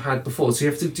way you had before. So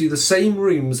you have to do the same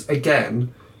rooms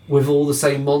again with all the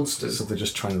same monsters. So they're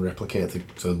just trying to replicate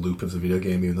the loop of the video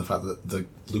game, even the fact that the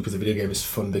loop of the video game is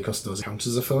fun because those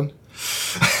encounters are fun.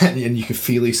 And you can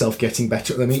feel yourself getting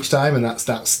better at them each time, and that's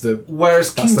the...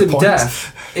 Whereas that's Kingdom the point.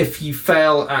 Death, if you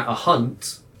fail at a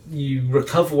hunt, you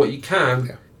recover what you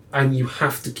can, and you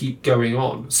have to keep going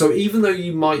on. So even though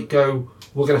you might go,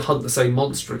 we're going to hunt the same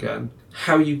monster again,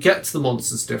 how you get to the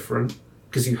monster's different,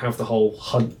 because you have the whole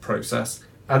hunt process,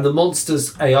 and the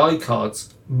monster's AI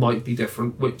cards might be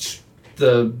different, which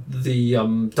the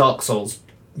Dark Souls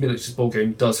miniatures board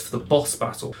game does for the boss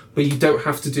battle. But you don't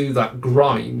have to do that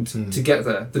grind to get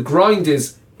there. The grind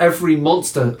is every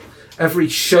monster, every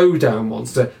showdown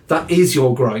monster, that is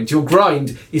your grind. Your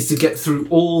grind is to get through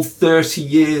all 30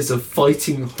 years of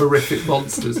fighting horrific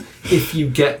monsters if you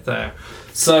get there.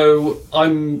 So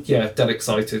I'm dead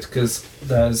excited, because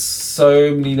there's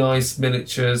so many nice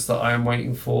miniatures that I am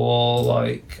waiting for.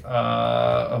 Like,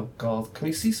 oh god, can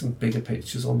we see some bigger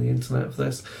pictures on the internet of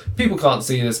this? People can't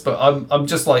see this, but I'm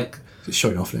just like, it's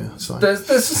showing off now. It's fine. There's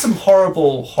just some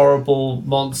horrible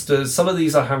monsters. Some of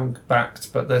these I haven't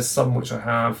backed, but there's some which I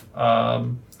have.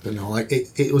 But no, like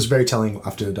it was very telling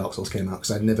after Dark Souls came out,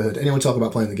 because I'd never heard anyone talk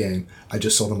about playing the game. I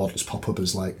just saw the models pop up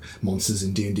as like monsters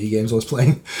in D&D games I was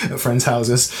playing at friends'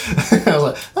 houses. I was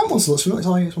like, that monster looks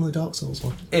familiar. It's one of the Dark Souls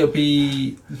ones. It'll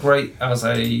be great as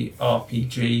a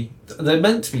RPG. They're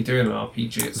meant to be doing an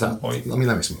RPG at some point. I mean,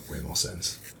 that makes way more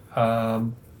sense.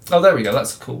 Oh, there we go.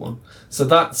 That's a cool one. So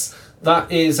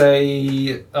that is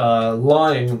a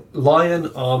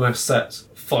lion armor set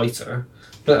fighter.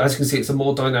 But as you can see, it's a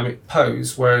more dynamic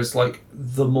pose, whereas like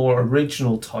the more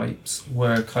original types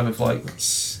were kind of like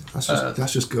that's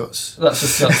just guts. That's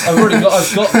just guts.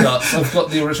 I've got guts. I've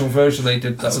got the original version they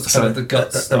did. That was kind of the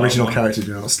guts. The original one. character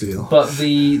do not steal. But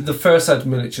the first ed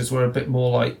miniatures were a bit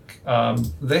more like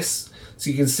this,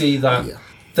 so you can see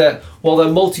that while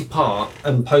they're multi-part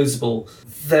and posable,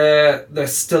 they're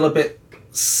still a bit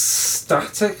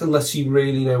static unless you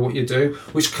really know what you're doing,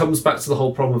 which comes back to the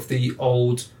whole problem of the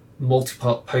old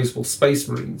multi-part posable Space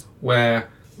Marines, where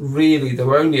really there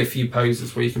were only a few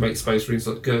poses where you can make Space Marines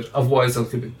look good, otherwise they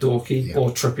look a bit dorky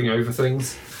or tripping over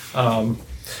things,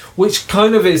 which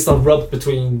kind of is the rub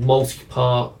between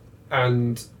multi-part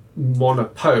and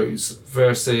mono-pose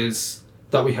versus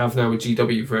that we have now with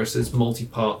GW versus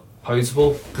multi-part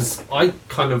posable, because I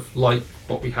kind of like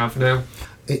what we have now.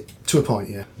 To a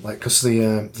point, yeah. Like, because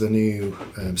the new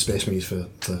Space Marines for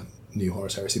the new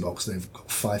Horus Heresy box, they've got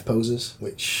 5 poses,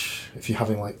 which if you're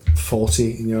having like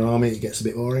 40 in your army, it gets a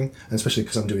bit boring, and especially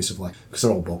because I'm doing stuff like, because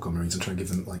they're all Boltgun Marines, I'm trying to give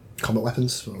them like combat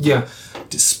weapons.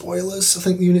 Spoilers, I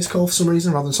think the unit's called for some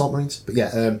reason, rather than Assault Marines. But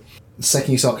yeah, the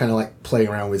second you start kind of like playing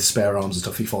around with spare arms and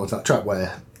stuff, you fall into that trap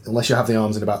where unless you have the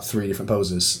arms in about 3 different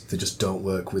poses, they just don't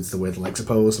work with the way the legs are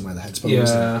posed and where the head's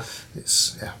posed.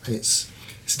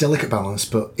 It's a delicate balance,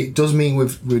 but it does mean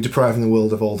we're depriving the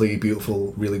world of all the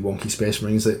beautiful, really wonky Space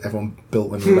Marines that everyone built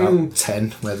when they were about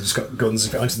 10, where they've just got guns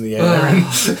pointed in the air.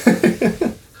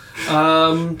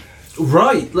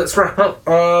 Right, let's wrap up.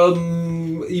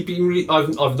 You've been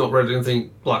I've not read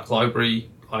anything Black Library.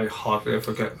 I hardly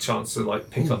ever get a chance to like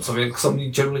pick up something because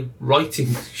I'm generally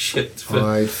writing shit.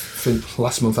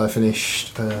 Last month I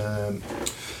finished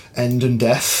End and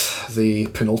Death, the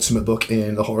penultimate book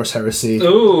in the Horus Heresy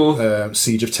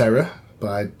Siege of Terror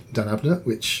by Dan Abnett,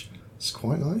 which is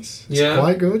quite nice. It's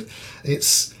quite good.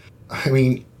 I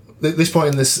mean, at this point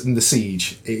in the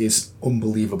siege, it is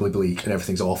unbelievably bleak and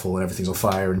everything's awful and everything's on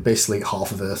fire and basically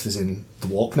half of Earth is in the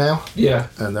warp now. Yeah.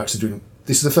 And they're actually doing...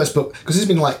 This is the first book, because it's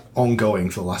been like ongoing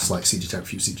for the last like few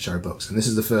Siege of Terror books, and this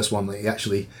is the first one that you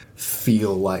actually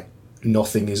feel like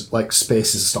nothing is... Like,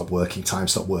 space has stopped working, time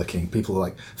stopped working, people are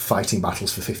like fighting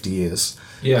battles for 50 years,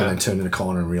 and then turning a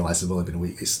corner and realise they've only been a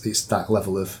week. It's that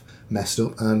level of messed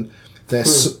up, and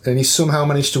and he somehow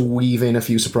managed to weave in a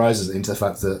few surprises into the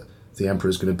fact that the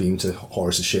Emperor's going to beam to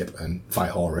Horus' ship and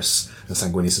fight Horus, and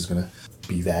Sanguinius is going to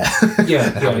be there and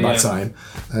have a bad time.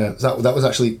 That was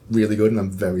actually really good, and I'm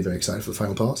very, very excited for the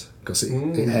final part, because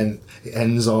it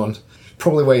ends on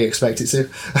probably where you expect it to.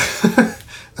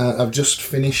 I've just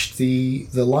finished the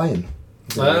Lion,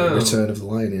 Return of the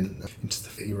Lion into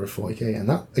the era of 40k, and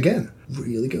that, again,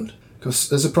 really good.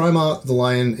 Because as a Primarch, the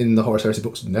Lion in the Horus Heresy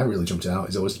books never really jumped out.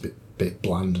 He's always a bit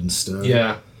bland and stern.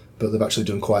 Yeah. But they've actually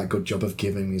done quite a good job of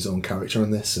giving his own character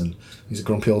on this, and he's a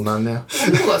grumpy old man now. I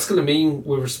wonder what that's going to mean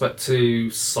with respect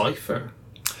to Cypher.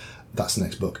 That's the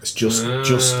next book. It's just I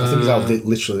think it's out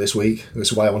literally this week.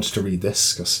 That's why I wanted to read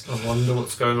this, because I wonder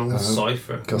what's going on with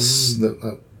Cypher. Because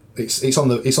it's on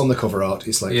the cover art.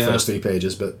 It's like the first 3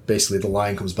 pages, but basically the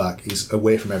Lion comes back. He's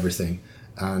away from everything,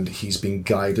 and he's been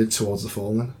guided towards the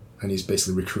Fallen, and he's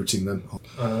basically recruiting them.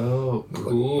 Oh,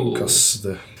 cool! Because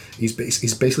he's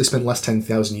basically spent the last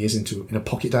 10,000 years in a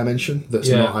pocket dimension that's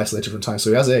not isolated from time, so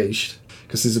he has aged.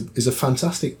 Because there's a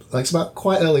fantastic, like, it's about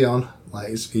quite early on, like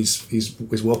he's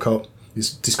woke up,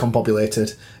 he's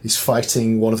discombobulated, he's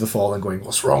fighting one of the Fallen, going,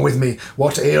 "What's wrong with me?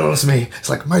 What ails me?" It's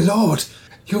like, "My lord,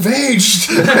 you've aged.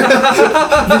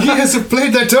 The years have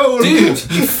played their toll, dude.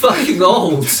 You fucking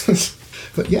old."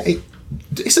 But yeah,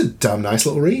 it's a damn nice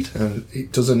little read, and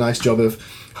it does a nice job of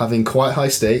having quite high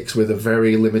stakes with a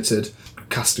very limited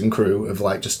cast and crew of,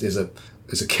 like, just there's a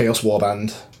Chaos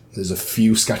Warband, there's a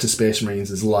few scattered Space Marines,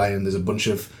 there's Lion, there's a bunch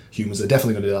of humans that are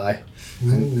definitely going to die,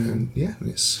 and yeah,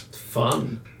 it's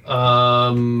fun.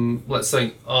 Let's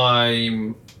think.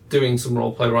 I'm doing some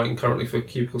roleplay writing currently for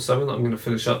Cubicle 7 that I'm going to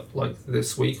finish up like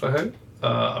this week, I hope.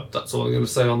 That's all I'm going to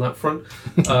say on that front.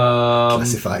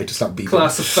 Classified, just that beeping.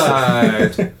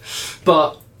 Classified.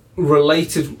 But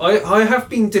related, I have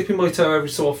been dipping my toe every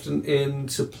so often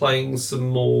into playing some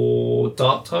more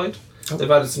Darktide. They've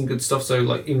added some good stuff, so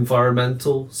like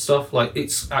environmental stuff, like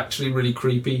it's actually really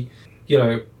creepy, you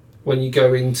know, when you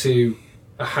go into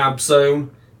a hab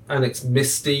zone and it's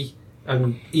misty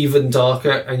and even darker,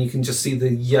 and you can just see the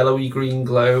yellowy green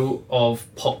glow of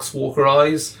Poxwalker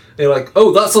eyes. And you're like,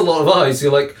 oh, that's a lot of eyes.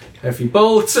 You're like, heavy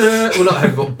bolter, well, not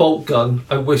heavy, but bolt gun.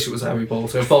 I wish it was a heavy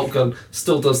bolter. A bolt gun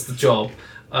still does the job.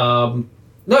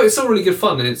 No, it's still really good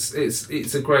fun. It's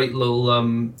a great little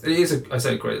I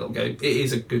say a great little game. It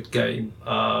is a good game,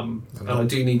 and I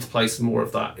do need to play some more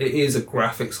of that. It is a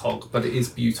graphics hog, but it is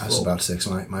beautiful. I was about to say,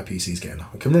 because my PC's getting.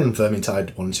 I can run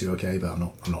Vermintide 1 and 2 okay, but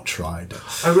I'm not tried.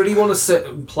 I really want to sit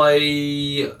and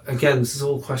play again. This is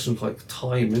all a question of like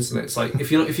time, isn't it? It's like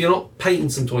if you're not painting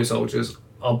some toy soldiers,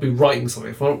 I'll be writing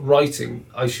something. If I'm not writing,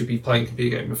 I should be playing a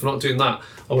computer game. If I'm not doing that,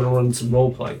 I want to run some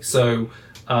roleplay. So.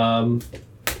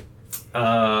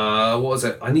 What was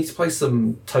it? I need to play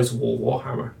some Total War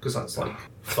Warhammer, because that's like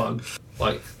fun.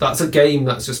 Like, that's a game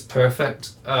that's just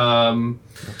perfect.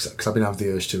 Because I've been having the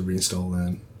urge to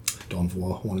reinstall Dawn of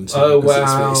War 1 and 2. Oh,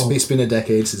 wow. It's been a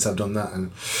decade since I've done that.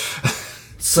 And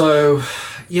so,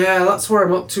 yeah, that's where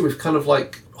I'm up to with kind of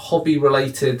like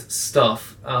hobby-related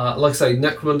stuff. Like I say,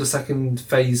 Necromunda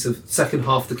second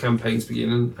half of the campaign's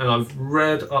beginning, and I've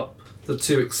read up the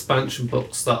 2 expansion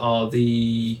books that are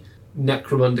the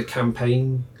Necromunda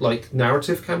campaign, like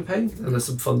narrative campaign, and there's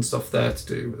some fun stuff there to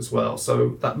do as well.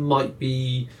 So that might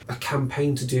be a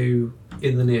campaign to do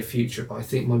in the near future. But I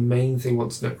think my main thing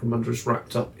once Necromunda is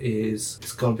wrapped up is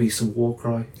it's got to be some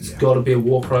Warcry. It's got to be a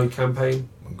Warcry campaign.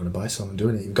 I'm going to buy some. I'm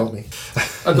doing it. You've got me.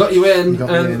 I got you in,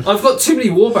 and I've got too many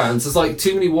warbands. There's like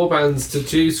too many warbands to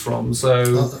choose from.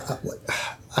 So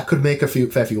I could make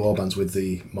fair few warbands with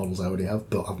the models I already have,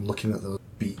 but I'm looking at the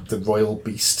Royal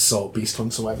Beast Salt Beast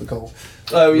Hunts, or whatever they're called.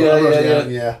 Oh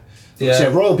yeah.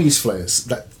 So, Royal Beast Flayers.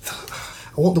 I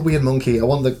want the weird monkey. I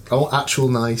want actual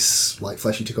nice, like,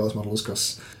 fleshy Tikos models,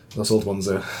 because those old ones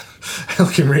are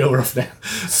looking real rough now.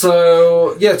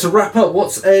 So yeah, to wrap up,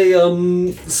 what's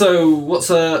an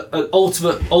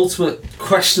ultimate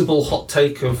questionable hot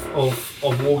take of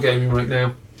wargaming right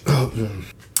now?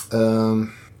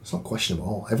 It's not questionable at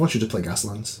all. Everyone should just play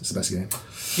Gaslands. It's the best game.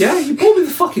 Yeah, you bought me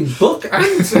the fucking book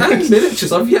and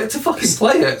miniatures. I've yet to fucking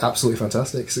play it. Absolutely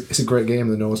fantastic. It's a great game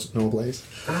that no one plays.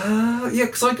 Yeah,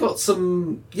 because I got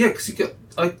some. Yeah, because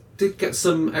I did get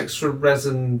some extra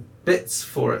resin bits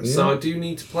for it, so I do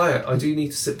need to play it. I do need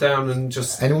to sit down and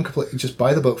just... Anyone can just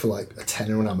buy the book for like a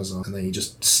tenner on Amazon, and then you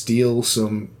just steal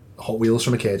some Hot Wheels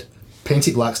from a kid, paint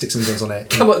it black, stick some guns on it.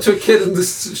 Come up to a kid in the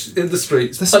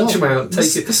streets, punch him out,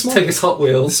 take his Hot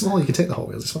Wheels. It's small, you can take the Hot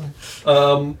Wheels, it's fine.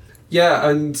 Yeah,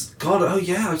 and God, I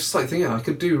just like thinking I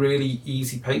could do really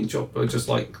easy paint job, or just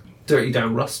like dirty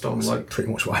down rust on like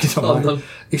pretty much what I did on mine.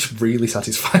 It's really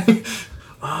satisfying.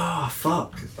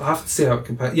 Fuck. I have to see how it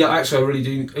compares. Yeah, actually, I really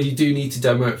do. You do need to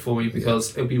demo it for me,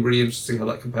 because it'll be really interesting how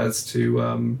that compares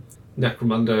to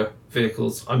Necromunda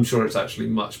vehicles. I'm sure it's actually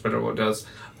much better at what it does.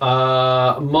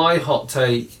 My hot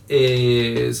take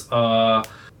is let's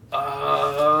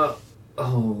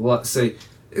see.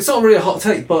 It's not really a hot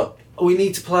take, but we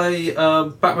need to play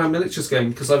Batman miniatures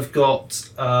game, because I've got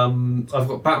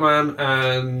Batman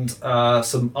and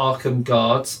some Arkham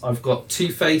guards. I've got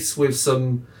Two-Face with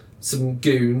some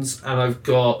goons, and I've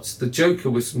got the Joker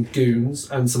with some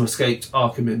goons and some escaped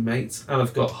Arkham inmates, and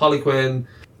I've got Harley Quinn,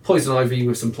 Poison Ivy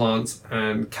with some plants,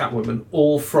 and Catwoman,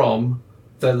 all from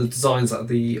the designs that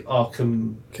the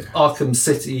Arkham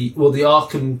City, well, the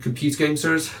Arkham computer game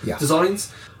series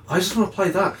designs. I just want to play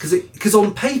that, because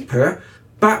on paper,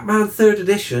 Batman 3rd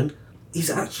edition is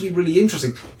actually really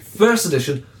interesting. First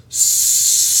edition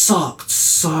sucked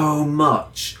so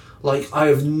much. Like, I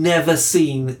have never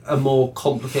seen a more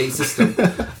complicated system.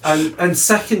 and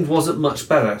second wasn't much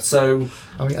better, so...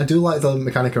 I mean, I do like the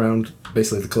mechanic around,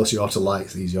 basically, the closer you are to light,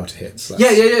 the easier you are to hit. So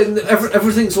yeah. And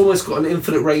everything's almost got an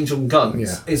infinite range on guns.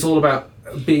 Yeah. It's all about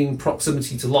being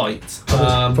proximity to light.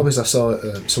 Probably as I saw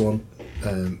someone,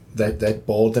 their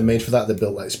board they made for that, they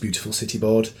built like this beautiful city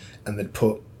board, and they'd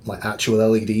put like actual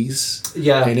LEDs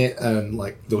in it, and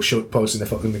like they were posing their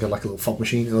phone, and they got like a little fog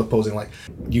machine, and they were posing like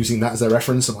using that as their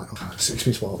reference. I'm like, oh, 6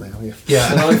 minutes while now.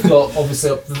 Yeah, and I've got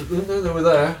obviously they were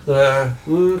there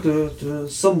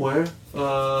somewhere.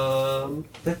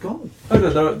 They're gone. Oh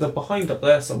no, they're behind up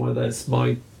there somewhere. There's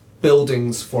my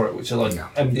buildings for it, which are like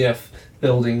MDF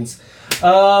buildings.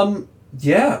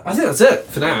 Yeah, I think that's it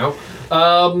for now.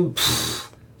 So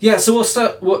we'll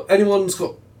start. What anyone's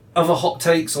got other hot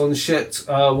takes on shit?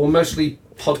 We'll mostly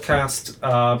podcast.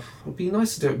 It'd be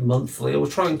nice to do it monthly. We'll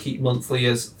try and keep monthly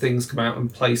as things come out,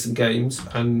 and play some games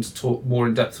and talk more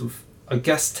in depth with, I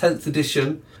guess, 10th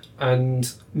edition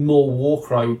and more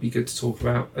Warcry would be good to talk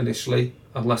about initially,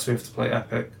 unless we have to play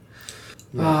Epic.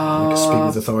 We can speak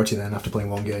with authority then after playing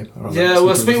one game.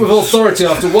 We'll speak with authority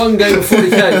after one game of 40k.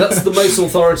 That's the most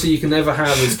authority you can ever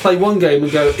have, is play one game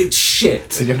and go, it's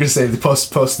shit. So you're going to say the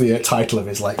post the title of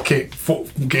it is like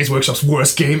Games Workshop's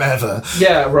worst game ever.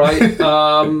 Yeah, right.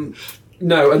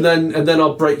 No, and then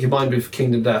I'll break your mind with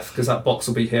Kingdom Death, because that box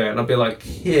will be here, and I'll be like,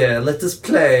 here, let us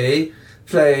play.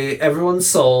 Everyone's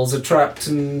souls are trapped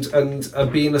and are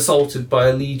being assaulted by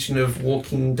a legion of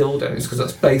walking dildos, because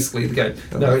that's basically the game.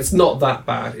 No, it's not that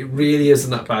bad. It really isn't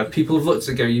that bad. People have looked at it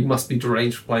and go, you must be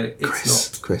deranged for playing it.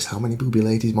 It's not. Chris, how many booby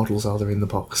ladies models are there in the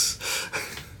box?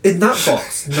 In that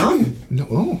box? None. No.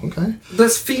 Oh, okay.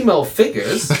 There's female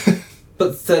figures,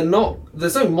 but they're not...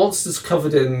 There's no monsters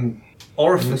covered in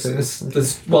orifices. Okay.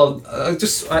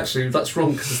 Actually, that's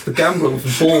wrong, because it's the gambler with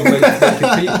the ball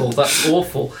making people. That's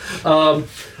awful.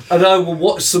 And I will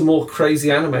watch some more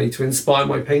crazy anime to inspire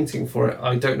my painting for it.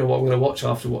 I don't know what I'm going to watch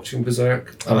after watching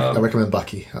Berserk. I recommend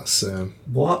Baki. That's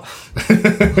what?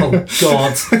 Oh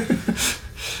God.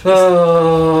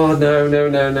 Oh no.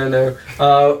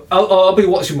 I'll be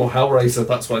watching more Hellraiser.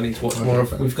 That's what I need to watch more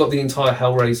of. We've got the entire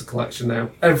Hellraiser collection now.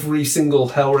 Every single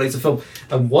Hellraiser film,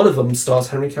 and one of them stars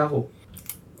Henry Cavill.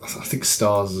 I think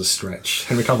stars is a stretch.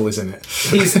 Henry Cavill is in it.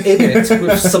 He's in it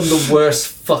with some of the worst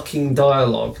fucking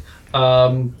dialogue.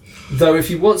 Though if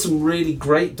you want some really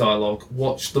great dialogue,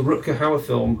 watch the Rutger Hauer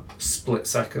film Split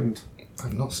Second.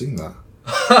 I've not seen that.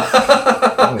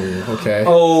 Oh, okay.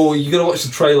 Oh, you gotta watch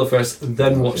the trailer first, and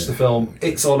then watch the film.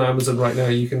 It's on Amazon right now.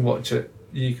 You can watch it.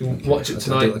 You can watch it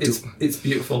tonight. It's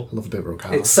beautiful. I love a bit of Rutger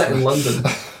Hauer. It's set in London.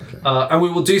 And we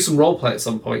will do some roleplay at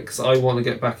some point, because I want to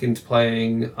get back into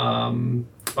playing. I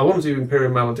want to do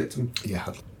Imperium Maledictum. Yeah,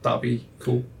 that'd be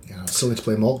cool. Yeah, I still need to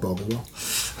play Morgborg as well.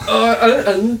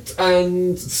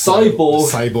 And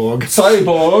Cyborg.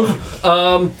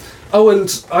 Cyborg.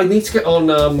 And I need to get on.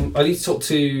 I need to talk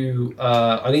to.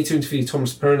 I need to interview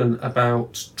Thomas Pernin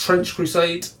about Trench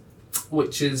Crusade,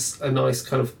 which is a nice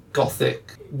kind of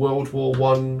gothic World War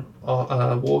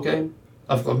I war game.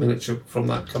 I've got a miniature from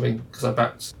that coming because I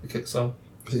backed the Kickstarter.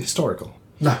 Is it historical?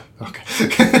 No. Okay.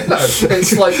 No,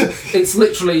 it's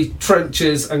literally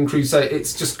trenches and crusade.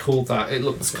 It's just called that. It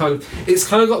looks it's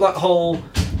kind of got that whole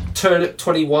Turnip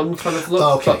 21 kind of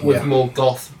look, but with more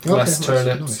goth, less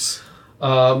turnips.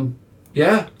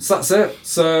 Nice. So that's it.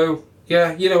 So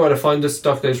yeah, you know where to find us,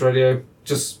 Dark Days Radio,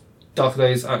 just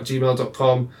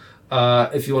darkdays@gmail.com.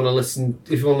 If you want to listen,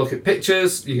 if you want to look at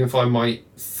pictures, you can find my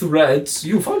threads.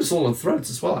 You can find us all on threads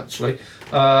as well, actually.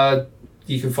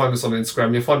 You can find us on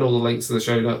Instagram. You'll find all the links in the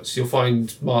show notes. You'll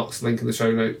find Mark's link in the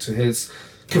show note to his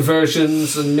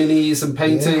conversions and minis and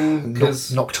painting.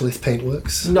 Noctilith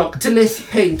Paintworks. Noctilith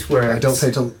Paintworks. I don't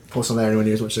paint on porcelain anywhere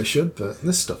near as much as I should, but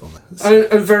there's stuff on there.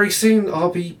 And very soon I'll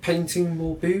be painting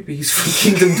more boobies from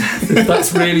Kingdom Death. If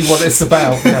that's really what it's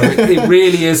about. No, it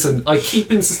really isn't. I keep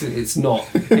insisting it's not.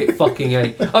 It fucking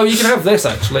ain't. Oh, you can have this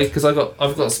actually, because I've got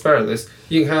a spare of this.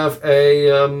 You can have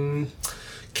a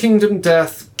Kingdom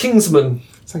Death Kingsman.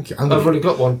 Thank you. I've already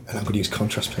got one. And I'm going to use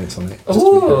contrast paints on it.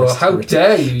 Oh, how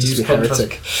dare you use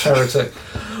contrast? Heretic.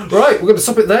 Right, we're going to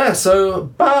stop it there, so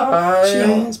bye.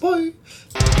 Cheers, bye.